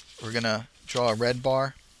 90, we're going to draw a red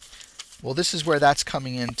bar. Well, this is where that's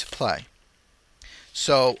coming into play.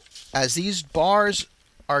 So as these bars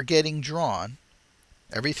are getting drawn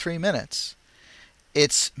every 3 minutes,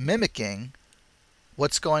 it's mimicking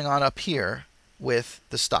what's going on up here with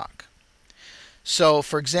the stock. So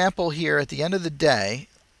for example, here at the end of the day,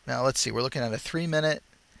 now let's see, we're looking at a 3 minute,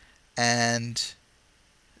 and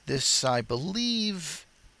this I believe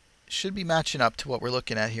should be matching up to what we're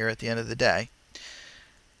looking at here at the end of the day.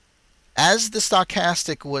 As the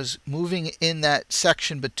stochastic was moving in that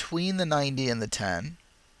section between the 90 and the 10,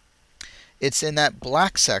 it's in that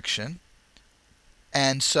black section,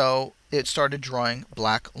 and so it started drawing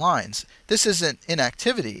black lines. This isn't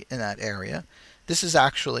inactivity in that area. This is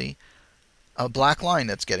actually a black line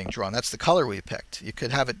that's getting drawn. That's the color we picked. You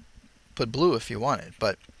could have it put blue if you wanted,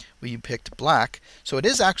 but we picked black. So it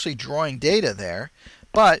is actually drawing data there,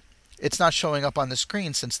 but it's not showing up on the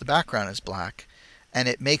screen since the background is black, and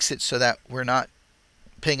it makes it so that we're not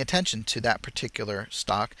paying attention to that particular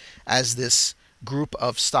stock as this group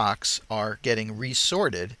of stocks are getting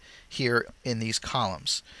resorted here in these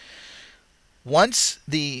columns. Once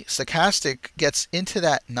the stochastic gets into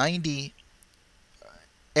that 90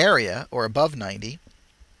 area, or above 90,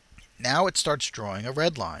 now it starts drawing a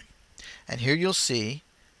red line. And here you'll see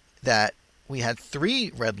that we had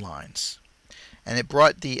 3 red lines, and it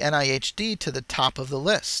brought the NIHD to the top of the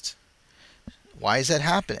list. Why is that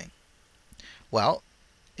happening? Well,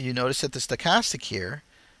 you notice at the stochastic here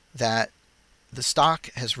that the stock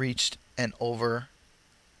has reached an I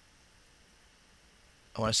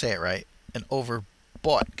want to say it right, an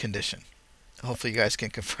overbought condition. Hopefully you guys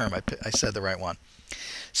can confirm I said the right one.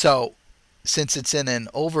 So since it's in an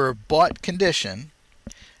overbought condition,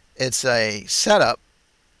 it's a setup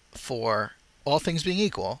for, all things being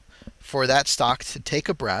equal, for that stock to take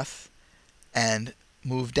a breath and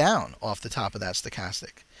move down off the top of that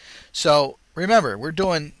stochastic. So remember, we're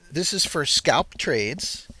doing, this is for scalp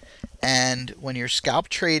trades, and when you're scalp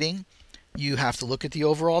trading, you have to look at the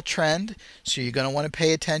overall trend. So you're going to want to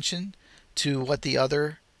pay attention to what the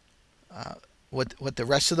other, what the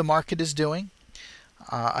rest of the market is doing.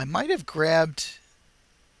 I might have grabbed,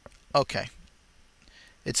 okay,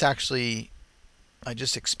 it's actually, I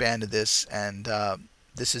just expanded this, and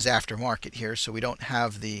this is aftermarket here, so we don't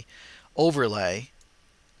have the overlay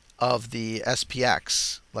of the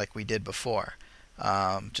SPX like we did before.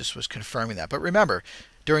 Just was confirming that. But remember,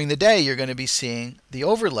 during the day you're going to be seeing the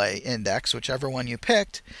overlay index, whichever one you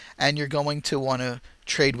picked, and you're going to want to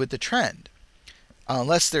trade with the trend.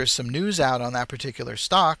 Unless there's some news out on that particular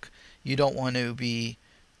stock, you don't want to be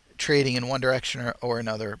trading in one direction or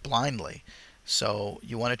another blindly. So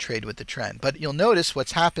you want to trade with the trend. But you'll notice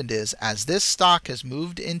what's happened is, as this stock has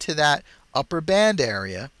moved into that upper band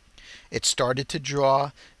area, it started to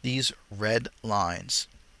draw these red lines.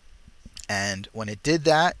 And when it did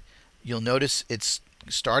that, you'll notice it's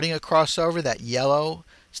starting a crossover. That yellow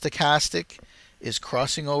stochastic is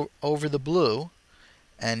crossing over the blue.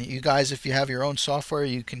 And you guys, if you have your own software,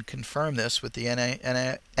 you can confirm this with the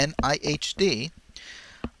NIHD.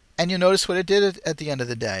 And you'll notice what it did at the end of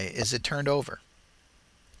the day is it turned over.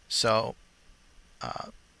 So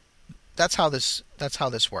that's how this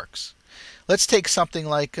works. Let's take something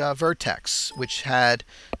like Vertex, which had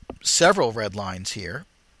several red lines here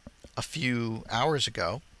a few hours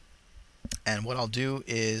ago. And what I'll do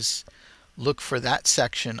is look for that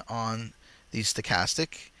section on the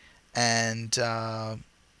stochastic, and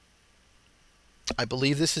I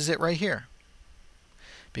believe this is it right here,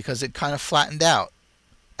 because it kind of flattened out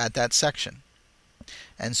at that section.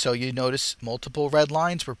 And so you notice multiple red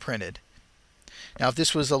lines were printed. Now if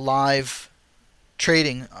this was a live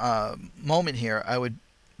trading moment here,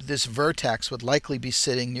 this vertex would likely be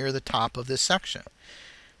sitting near the top of this section,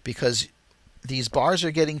 because these bars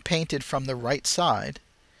are getting painted from the right side,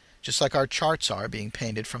 just like our charts are being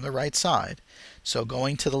painted from the right side. So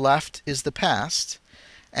going to the left is the past,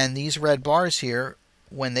 and these red bars here,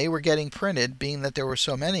 when they were getting printed, being that there were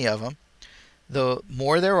so many of them, the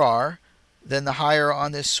more there are, then the higher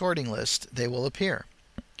on this sorting list they will appear.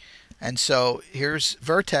 And so here's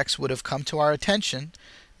Vertex would have come to our attention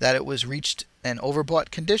that it was reached an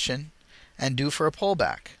overbought condition and due for a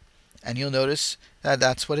pullback. And you'll notice that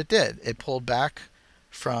that's what it did. It pulled back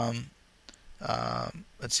from,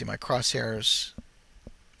 let's see, my crosshairs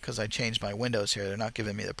because I changed my windows here. They're not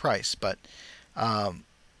giving me the price, but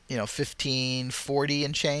you know, 15.40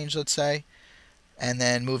 and change, let's say, and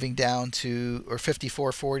then moving down to, or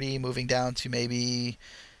 54.40, moving down to maybe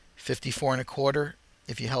 54 and a quarter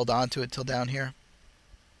if you held on to it till down here.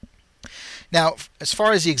 Now, as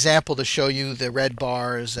far as the example to show you the red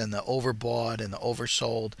bars and the overbought and the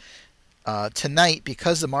oversold, tonight,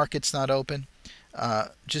 because the market's not open,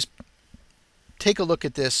 just take a look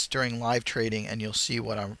at this during live trading and you'll see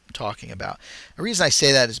what I'm talking about. The reason I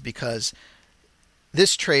say that is because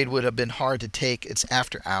this trade would have been hard to take. It's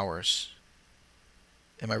after hours.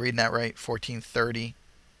 Am I reading that right? 14:30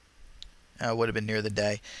 would have been near the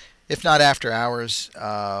day. If not after hours,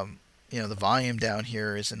 you know, the volume down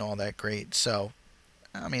here isn't all that great. So,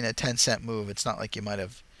 I mean, a 10-cent move, it's not like you might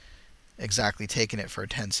have exactly taken it for a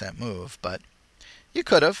 10-cent move, but you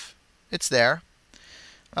could have. It's there.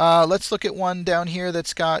 Let's look at one down here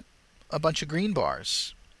that's got a bunch of green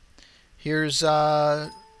bars. Here's,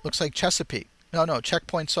 looks like Chesapeake. No,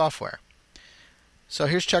 Checkpoint Software. So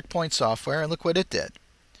here's Checkpoint Software, and look what it did.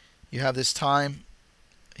 You have this time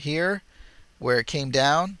here where it came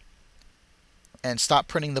down and stopped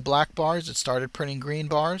printing the black bars. It started printing green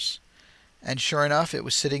bars, and sure enough, it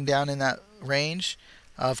was sitting down in that range.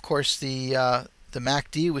 Of course, the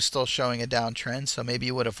MACD was still showing a downtrend, so maybe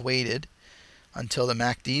you would have waited until the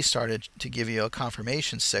MACD started to give you a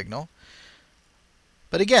confirmation signal.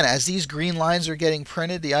 But again, as these green lines are getting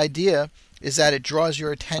printed, the idea is that it draws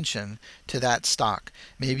your attention to that stock.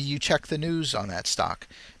 Maybe you check the news on that stock.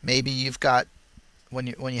 Maybe you've got, when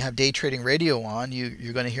you have day trading radio on,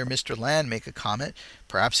 you're going to hear Mr. Land make a comment.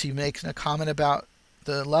 Perhaps he makes a comment about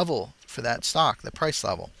the level for that stock, the price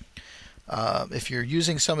level. If you're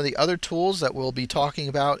using some of the other tools that we'll be talking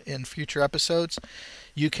about in future episodes,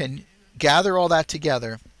 you can gather all that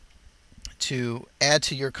together to add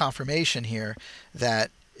to your confirmation here that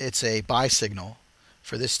it's a buy signal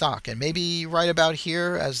for this stock. And maybe right about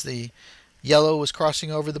here, as the yellow was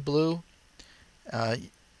crossing over the blue, I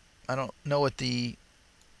don't know what the,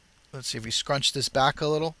 let's see if we scrunch this back a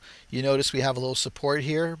little, you notice we have a little support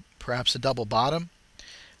here, perhaps a double bottom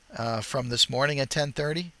from this morning at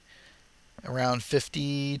 10:30, around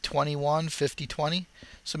 50.21, 50.20.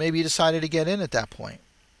 So maybe you decided to get in at that point.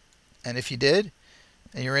 And if you did,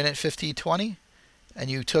 and you're in at 50.20, and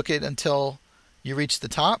you took it until you reached the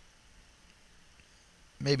top,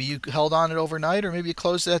 maybe you held on it overnight, or maybe you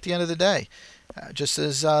closed it at the end of the day. Just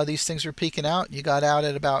as these things are peaking out, you got out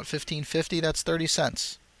at about 15.50. That's 30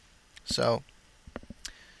 cents. So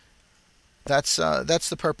that's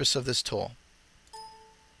the purpose of this tool.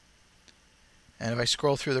 And if I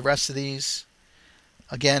scroll through the rest of these,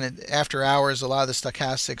 again, after hours, a lot of the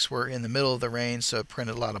stochastics were in the middle of the range, so it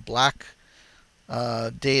printed a lot of black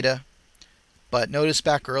data. But notice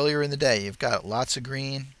back earlier in the day, you've got lots of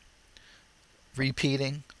green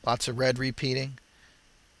repeating, lots of red repeating.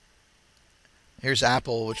 Here's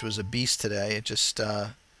Apple, which was a beast today. It just,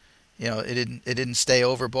 you know, it didn't stay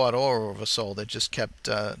overbought or oversold. It just kept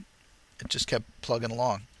plugging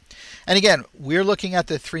along. And again, we're looking at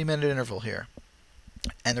the 3-minute interval here.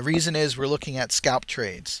 And the reason is we're looking at scalp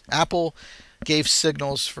trades. Apple gave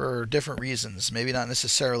signals for different reasons, maybe not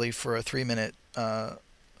necessarily for a 3-minute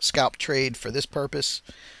scalp trade for this purpose.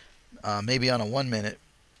 Maybe on a 1-minute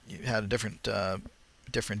you had a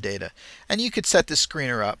different data. And you could set this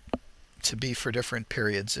screener up to be for different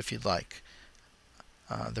periods if you'd like.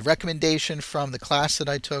 The recommendation from the class that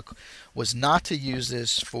I took was not to use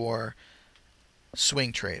this for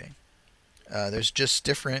swing trading. There's just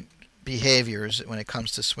different behaviors when it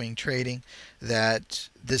comes to swing trading that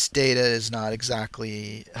this data is not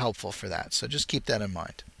exactly helpful for that. So just keep that in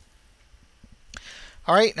mind.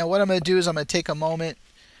 All right, now what I'm going to do is I'm going to take a moment.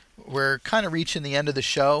 We're kind of reaching the end of the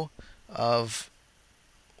show of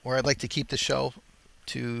where I'd like to keep the show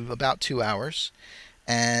to about 2 hours.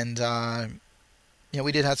 And you know,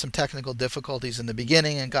 we did have some technical difficulties in the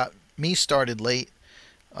beginning and got me started late.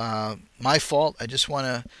 My fault. I just want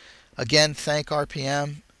to again thank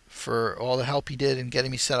RPM for all the help he did in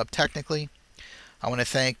getting me set up technically. I want to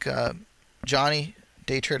thank Johnny,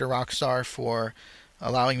 Day Trader Rockstar, for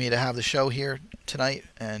allowing me to have the show here tonight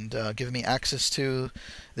and giving me access to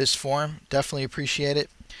this forum. Definitely appreciate it.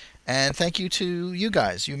 And thank you to you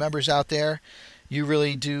guys, you members out there. You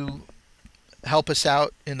really do help us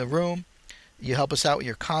out in the room. You help us out with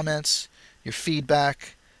your comments, your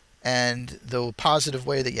feedback, and the positive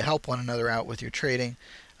way that you help one another out with your trading.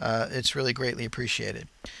 It's really greatly appreciated.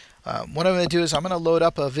 What I'm going to do is I'm going to load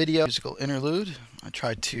up a video musical interlude. I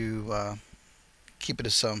tried to keep it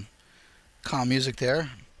to some calm music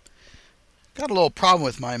there. Got a little problem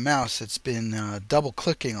with my mouse. It's been double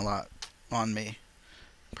clicking a lot on me.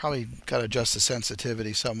 Probably got to adjust the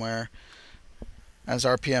sensitivity somewhere. As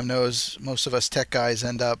RPM knows, most of us tech guys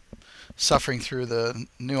end up suffering through the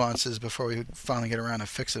nuances before we finally get around to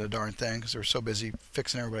fixing a darn thing because we're so busy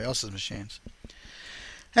fixing everybody else's machines.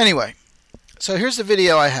 Anyway, so here's the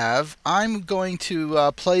video I have. I'm going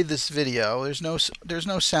to play this video. There's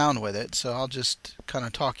no sound with it, so I'll just kind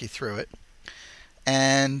of talk you through it.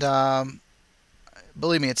 And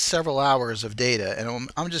believe me, it's several hours of data, and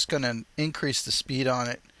I'm just going to increase the speed on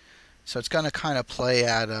it. So it's going to kind of play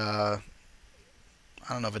at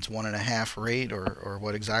I don't know if it's 1.5 rate or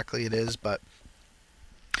what exactly it is, but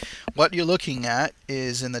what you're looking at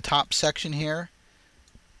is in the top section here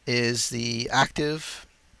is the active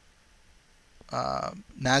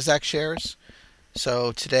NASDAQ shares.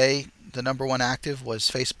 So today the #1 active was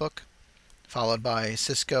Facebook, followed by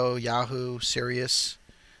Cisco, Yahoo, Sirius,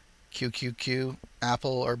 QQQ,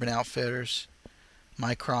 Apple, Urban Outfitters,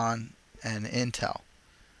 Micron, and Intel.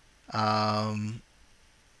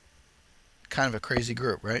 Kind of a crazy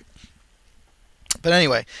group, right? But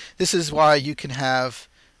anyway, this is why you can have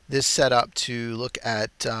this set up to look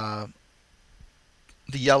at the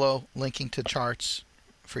yellow linking to charts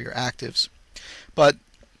for your actives. But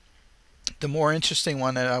the more interesting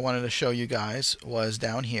one that I wanted to show you guys was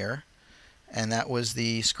down here, and that was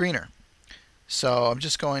the screener. So I'm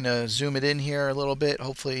just going to zoom it in here a little bit.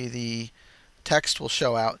 Hopefully the text will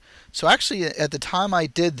show out. So actually at the time I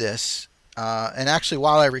did this, and actually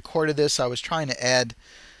while I recorded this, I was trying to add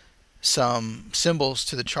some symbols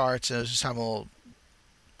to the charts, and I was just having a little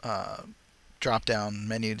drop down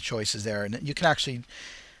menu choices there. And you can actually,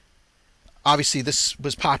 obviously this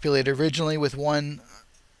was populated originally with one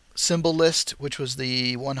symbol list, which was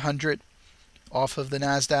the 100 off of the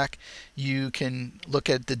NASDAQ. You can look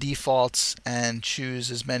at the defaults and choose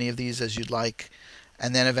as many of these as you'd like,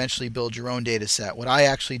 and then eventually build your own data set. What I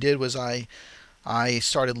actually did was I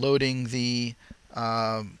started loading the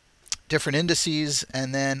different indices,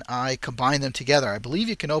 and then I combined them together. I believe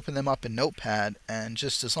you can open them up in Notepad, and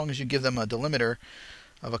just as long as you give them a delimiter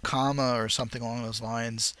of a comma or something along those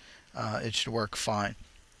lines, it should work fine.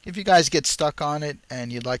 If you guys get stuck on it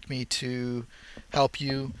and you'd like me to help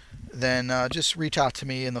you, then just reach out to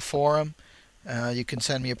me in the forum. You can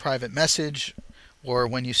send me a private message, or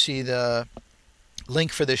when you see the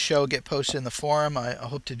link for this show get posted in the forum, I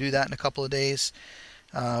hope to do that in a couple of days.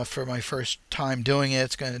 For my first time doing it,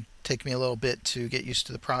 it's going to take me a little bit to get used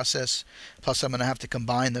to the process. Plus, I'm going to have to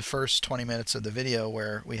combine the first 20 minutes of the video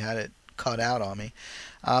where we had it cut out on me.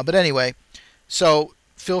 But anyway, so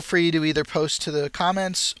feel free to either post to the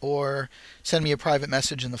comments or send me a private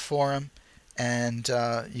message in the forum, and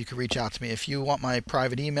you can reach out to me. If you want my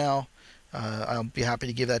private email, I'll be happy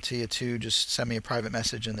to give that to you too. Just send me a private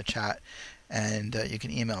message in the chat, and you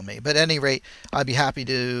can email me. But at any rate, I'd be happy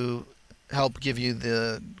to help give you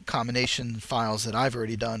the combination files that I've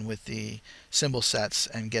already done with the symbol sets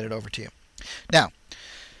and get it over to you. Now,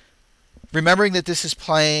 remembering that this is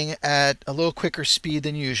playing at a little quicker speed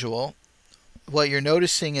than usual, what you're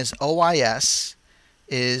noticing is OIS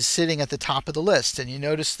is sitting at the top of the list, and you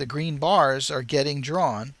notice the green bars are getting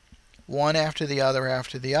drawn one after the other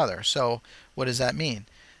after the other. So what does that mean?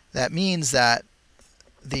 That means that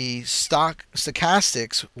the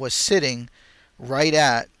stochastics was sitting right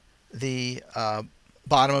at the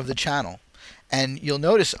bottom of the channel, and you'll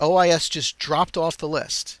notice OIS just dropped off the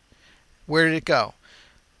list. Where did it go?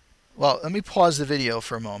 Well, let me pause the video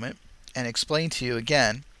for a moment and explain to you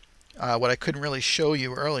again what I couldn't really show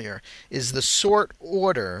you earlier is the sort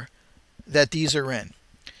order that these are in.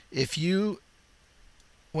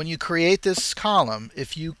 When you create this column,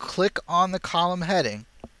 if you click on the column heading,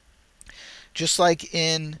 just like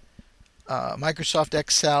in Microsoft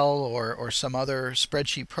Excel or some other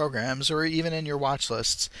spreadsheet programs, or even in your watch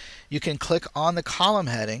lists, you can click on the column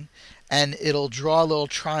heading and it'll draw a little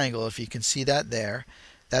triangle. If you can see that there,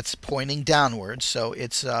 that's pointing downwards. So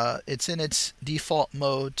it's in its default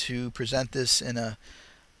mode to present this in a,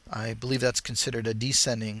 I believe that's considered a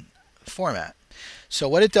descending format. So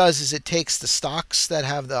what it does is it takes the stocks that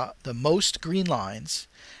have the most green lines,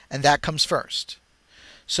 and that comes first.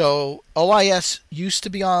 So OIS used to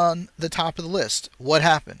be on the top of the list. What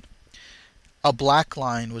happened? A black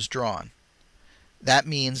line was drawn. That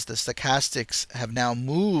means the stochastics have now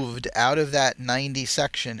moved out of that 90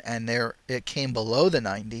 section, and it came below the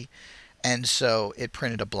 90, and so it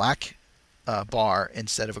printed a black bar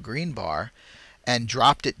instead of a green bar and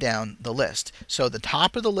dropped it down the list. So the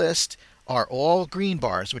top of the list are all green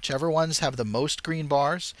bars, whichever ones have the most green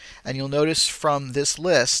bars, and you'll notice from this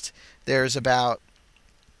list there's about,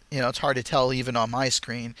 it's hard to tell even on my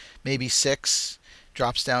screen, maybe 6,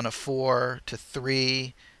 drops down to 4 to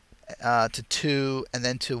 3, to 2, and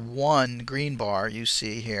then to 1 green bar you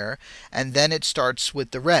see here, and then it starts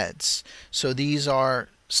with the reds. So these are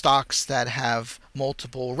stocks that have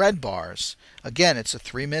multiple red bars. Again, it's a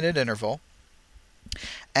 3-minute interval,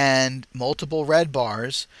 and multiple red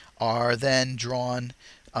bars are then drawn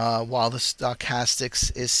while the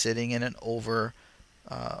stochastics is sitting in an overbought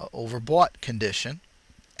condition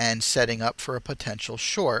and setting up for a potential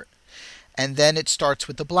short. And then it starts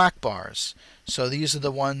with the black bars. So these are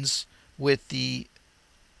the ones with the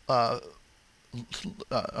I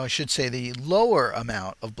should say the lower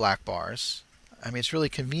amount of black bars. I mean, it's really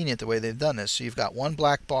convenient the way they've done this. So you've got 1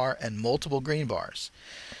 black bar and multiple green bars.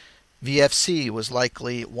 VFC was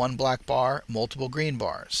likely 1 black bar, multiple green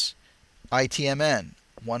bars. ITMN,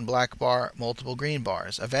 1 black bar, multiple green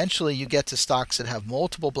bars. Eventually you get to stocks that have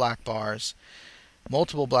multiple black bars,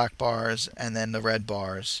 and then the red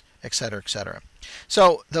bars, etc., etc.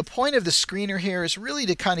 So the point of the screener here is really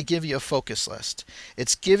to kind of give you a focus list.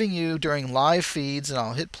 It's giving you during live feeds, and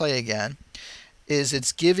I'll hit play again,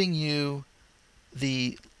 it's giving you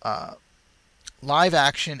the live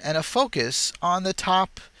action and a focus on the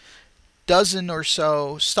top dozen or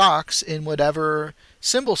so stocks in whatever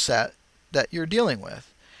symbol set that you're dealing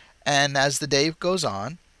with. And as the day goes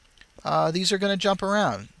on, these are going to jump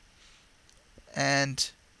around.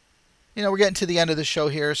 And we're getting to the end of the show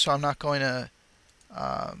here, so I'm not going to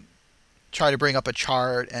try to bring up a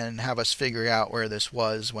chart and have us figure out where this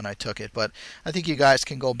was when I took it. But I think you guys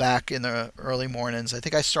can go back in the early mornings. I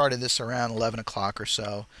think I started this around 11 o'clock or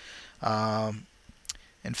so.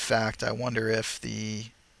 In fact, I wonder if the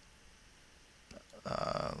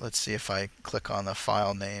let's see if I click on the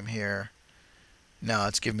file name here. No,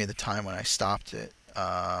 it's giving me the time when I stopped it.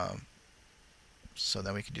 So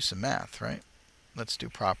then we can do some math, right? Let's do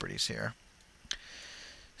properties here.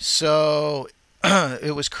 So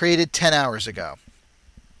it was created 10 hours ago.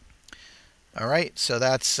 All right, so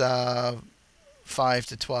that's 5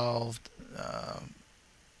 to 12.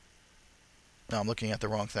 No, I'm looking at the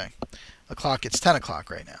wrong thing. The clock, it's 10 o'clock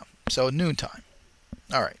right now. So noontime.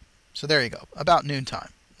 All right, so there you go. About noontime.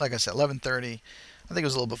 Like I said, 11:30. I think it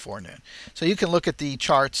was a little before noon. So you can look at the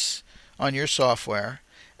charts on your software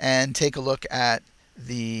and take a look at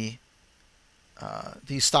the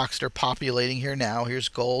these stocks that are populating here now. Here's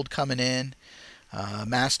gold coming in.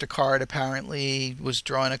 MasterCard apparently was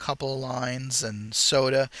drawing a couple of lines, and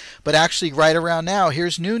soda. But actually right around now,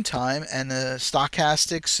 here's noontime, and the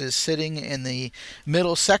Stochastics is sitting in the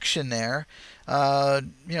middle section there.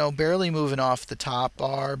 Barely moving off the top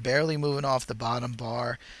bar, barely moving off the bottom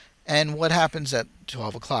bar. And what happens at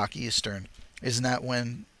 12 o'clock Eastern? Isn't that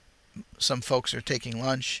when some folks are taking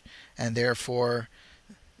lunch, and therefore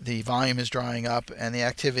the volume is drying up and the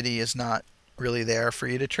activity is not really there for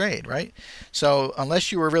you to trade, right? So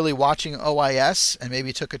unless you were really watching OIS and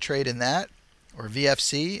maybe took a trade in that, or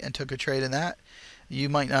VFC and took a trade in that, you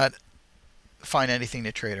might not find anything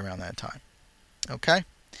to trade around that time. Okay?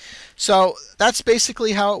 So that's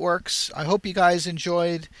basically how it works. I hope you guys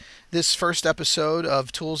enjoyed this first episode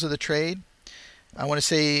of Tools of the Trade. I want to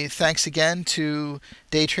say thanks again to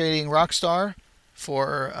Day Trading Rockstar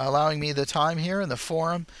for allowing me the time here in the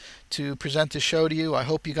forum to present the show to you. I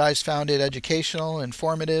hope you guys found it educational,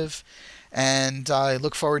 informative, and I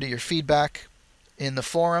look forward to your feedback in the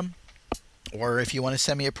forum, or if you want to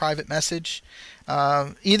send me a private message.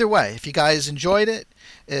 Either way, if you guys enjoyed it,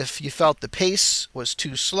 if you felt the pace was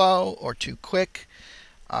too slow or too quick,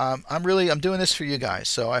 I'm doing this for you guys.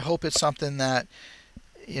 So I hope it's something that,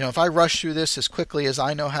 if I rush through this as quickly as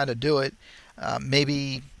I know how to do it,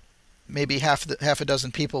 maybe half a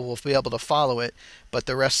dozen people will be able to follow it, but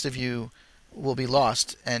the rest of you will be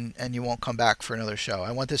lost, and you won't come back for another show.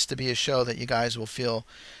 I want this to be a show that you guys will feel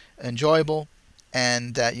enjoyable,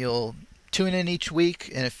 and that you'll tune in each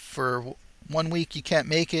week. And if for one week you can't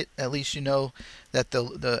make it, at least you know that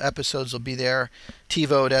the episodes will be there,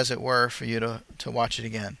 TiVoed as it were, for you to watch it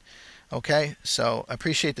again. Okay, so I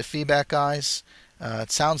appreciate the feedback, guys.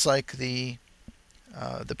 It sounds like the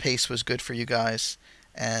pace was good for you guys,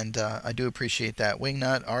 and I do appreciate that.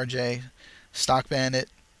 Wingnut, RJ, Stock Bandit,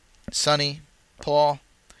 Sonny, Paul,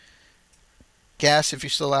 Gas if you're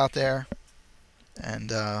still out there,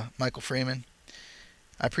 and Michael Freeman.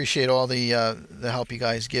 I appreciate all the help you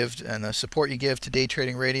guys give and the support you give to Day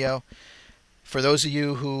Trading Radio. For those of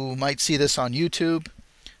you who might see this on YouTube,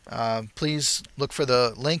 please look for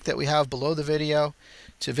the link that we have below the video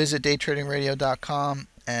to visit daytradingradio.com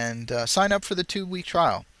and sign up for the 2-week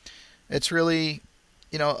trial. It's really,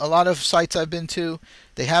 a lot of sites I've been to,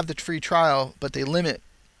 they have the free trial, but they limit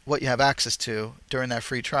what you have access to during that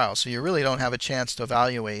free trial. So you really don't have a chance to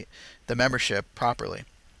evaluate the membership properly.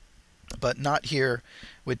 but not here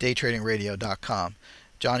with daytradingradio.com.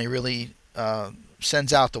 Johnny really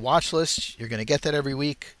sends out the watch list. You're going to get that every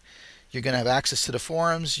week. You're going to have access to the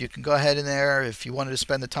forums. You can go ahead in there if you wanted to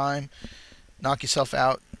spend the time, knock yourself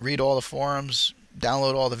out, read all the forums,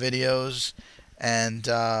 download all the videos, and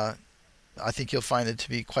I think you'll find it to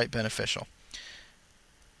be quite beneficial.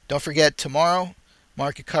 Don't forget, tomorrow,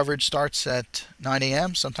 market coverage starts at 9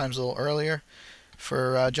 a.m., sometimes a little earlier,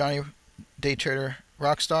 for Johnny Day Trader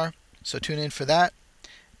Rockstar. So tune in for that.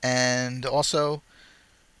 And also,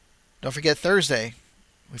 don't forget Thursday,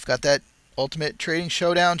 we've got that Ultimate Trading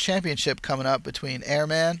Showdown Championship coming up between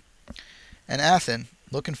Airman and Athen.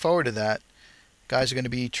 Looking forward to that. Guys are going to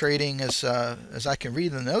be trading, as I can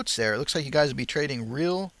read in the notes there, it looks like you guys will be trading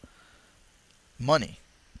real money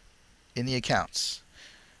in the accounts.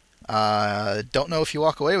 Don't know if you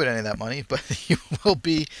walk away with any of that money, but you will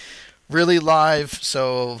be really live,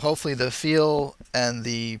 so hopefully the feel and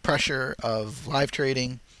the pressure of live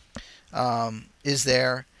trading is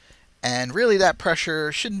there. And really that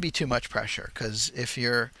pressure shouldn't be too much pressure, because if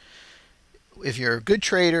you're a good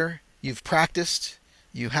trader, you've practiced,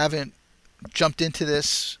 you haven't jumped into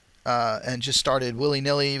this and just started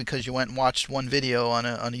willy-nilly because you went and watched one video on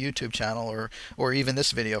a YouTube channel, or even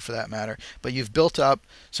this video for that matter, but you've built up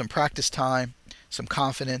some practice time, some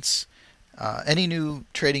confidence. Any new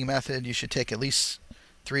trading method you should take at least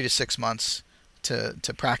 3 to 6 months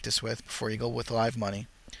to practice with before you go with live money.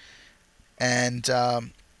 And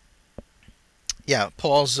yeah,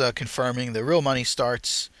 Paul's confirming the real money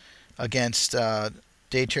starts against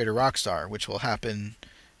Day Trader Rockstar, which will happen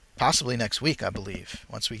possibly next week, I believe,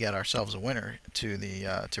 once we get ourselves a winner to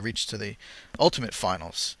the to reach to the ultimate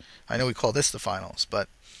finals. I know we call this the finals, but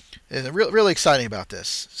it's really exciting about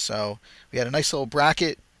this. So we had a nice little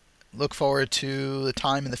bracket. Look forward to the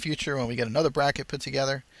time in the future when we get another bracket put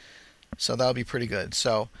together. So that'll be pretty good.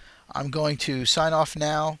 So I'm going to sign off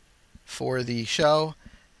now for the show,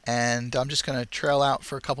 and I'm just going to trail out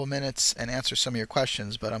for a couple minutes and answer some of your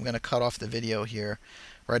questions, but I'm going to cut off the video here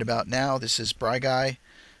right about now. This is Briguy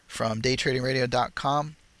from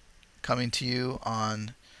daytradingradio.com coming to you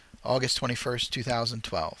on August 21st,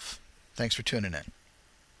 2012. Thanks for tuning in.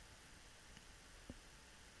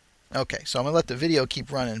 Okay, so I'm going to let the video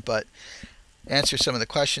keep running, but answer some of the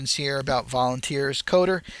questions here about volunteers.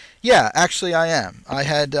 Coder, yeah, actually I am. I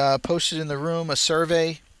had posted in the room a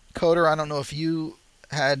survey. Coder, I don't know if you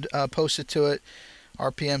had posted to it.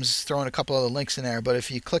 RPM's throwing a couple other links in there, but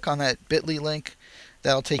if you click on that bit.ly link,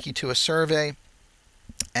 that'll take you to a survey.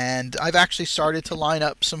 And I've actually started to line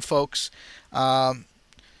up some folks. You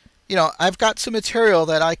know, I've got some material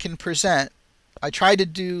that I can present. I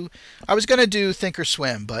was going to do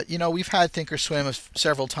Thinkorswim, but you know, we've had Thinkorswim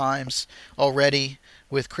several times already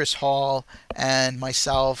with Chris Hall and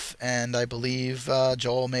myself, and I believe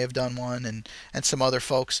Joel may have done one, and some other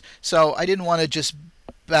folks. So I didn't want to just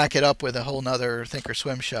back it up with a whole nother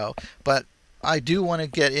Thinkorswim show, but I do want to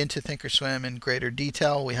get into Thinkorswim in greater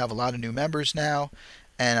detail. We have a lot of new members now,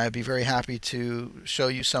 and I'd be very happy to show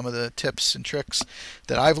you some of the tips and tricks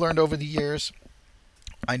that I've learned over the years.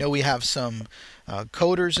 I know we have some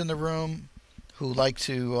coders in the room who like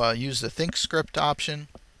to use the ThinkScript option,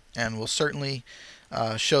 and we'll certainly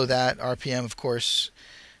show that. RPM, of course,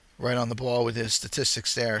 right on the ball with his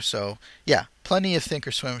statistics there. So yeah, plenty of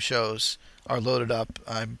Thinkorswim shows are loaded up.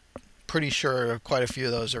 I'm pretty sure quite a few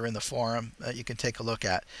of those are in the forum that you can take a look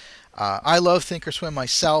at. I love Thinkorswim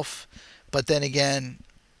myself, but then again,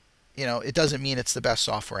 you know, it doesn't mean it's the best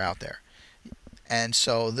software out there. And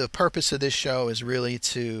so the purpose of this show is really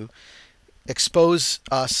to expose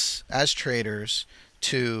us as traders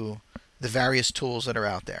to the various tools that are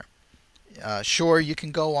out there. Sure, you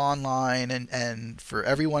can go online, and for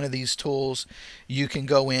every one of these tools, you can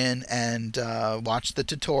go in and watch the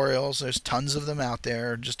tutorials. There's tons of them out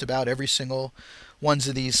there. Just about every single ones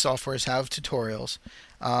of these softwares have tutorials.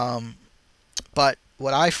 But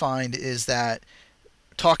what I find is that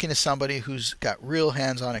talking to somebody who's got real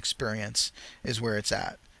hands-on experience is where it's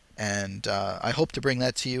at. And I hope to bring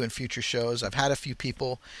that to you in future shows. I've had a few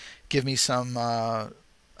people give me some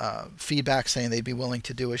feedback saying they'd be willing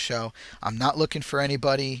to do a show. I'm not looking for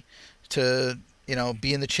anybody to, you know,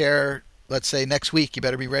 be in the chair, let's say next week, you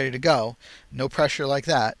better be ready to go. No pressure like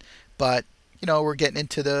that. But, you know, we're getting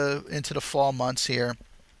into the fall months here,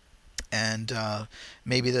 and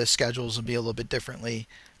maybe the schedules will be a little bit differently.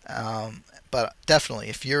 But definitely,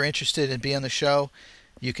 if you're interested in being on the show,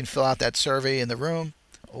 you can fill out that survey in the room,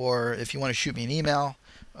 or if you want to shoot me an email,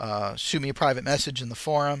 shoot me a private message in the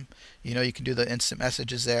forum. You know, you can do the instant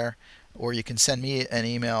messages there, or you can send me an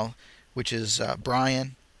email, which is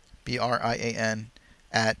Brian, B-R-I-A-N,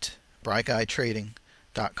 at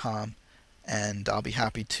briguytrading.com, and I'll be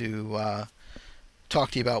happy to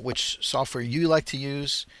talk to you about which software you like to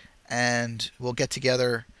use, and we'll get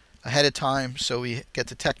together ahead of time so we get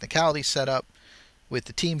the technicality set up with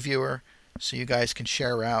the team viewer so you guys can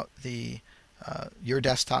share out your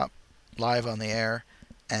desktop live on the air,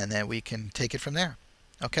 and then we can take it from there.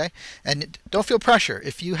 Okay? And don't feel pressure.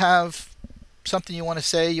 If you have something you want to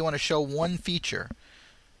say, you want to show one feature,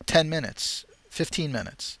 10 minutes, 15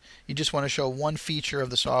 minutes. You just want to show one feature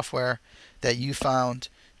of the software that you found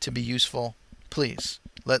to be useful, please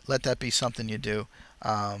let that be something you do.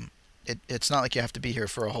 It's not like you have to be here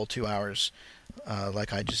for a whole 2 hours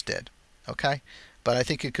like I just did. Okay? But I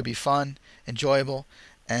think it could be fun, enjoyable,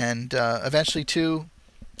 and eventually too,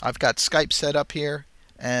 I've got Skype set up here,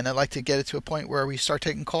 and I'd like to get it to a point where we start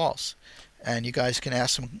taking calls, and you guys can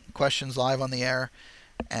ask some questions live on the air,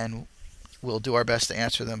 and we'll do our best to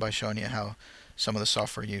answer them by showing you how some of the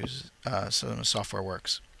software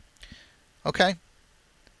works. Okay,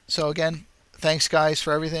 so again, thanks guys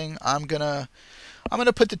for everything. I'm gonna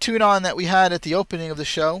put the tune on that we had at the opening of the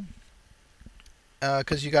show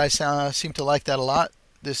because you guys seem to like that a lot.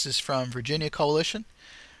 This is from Virginia Coalition,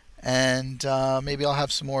 and maybe I'll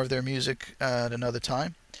have some more of their music at another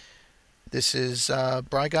time. This is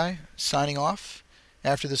Briguy signing off.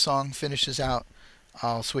 After the song finishes out,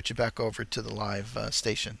 I'll switch it back over to the live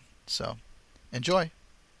station. So enjoy.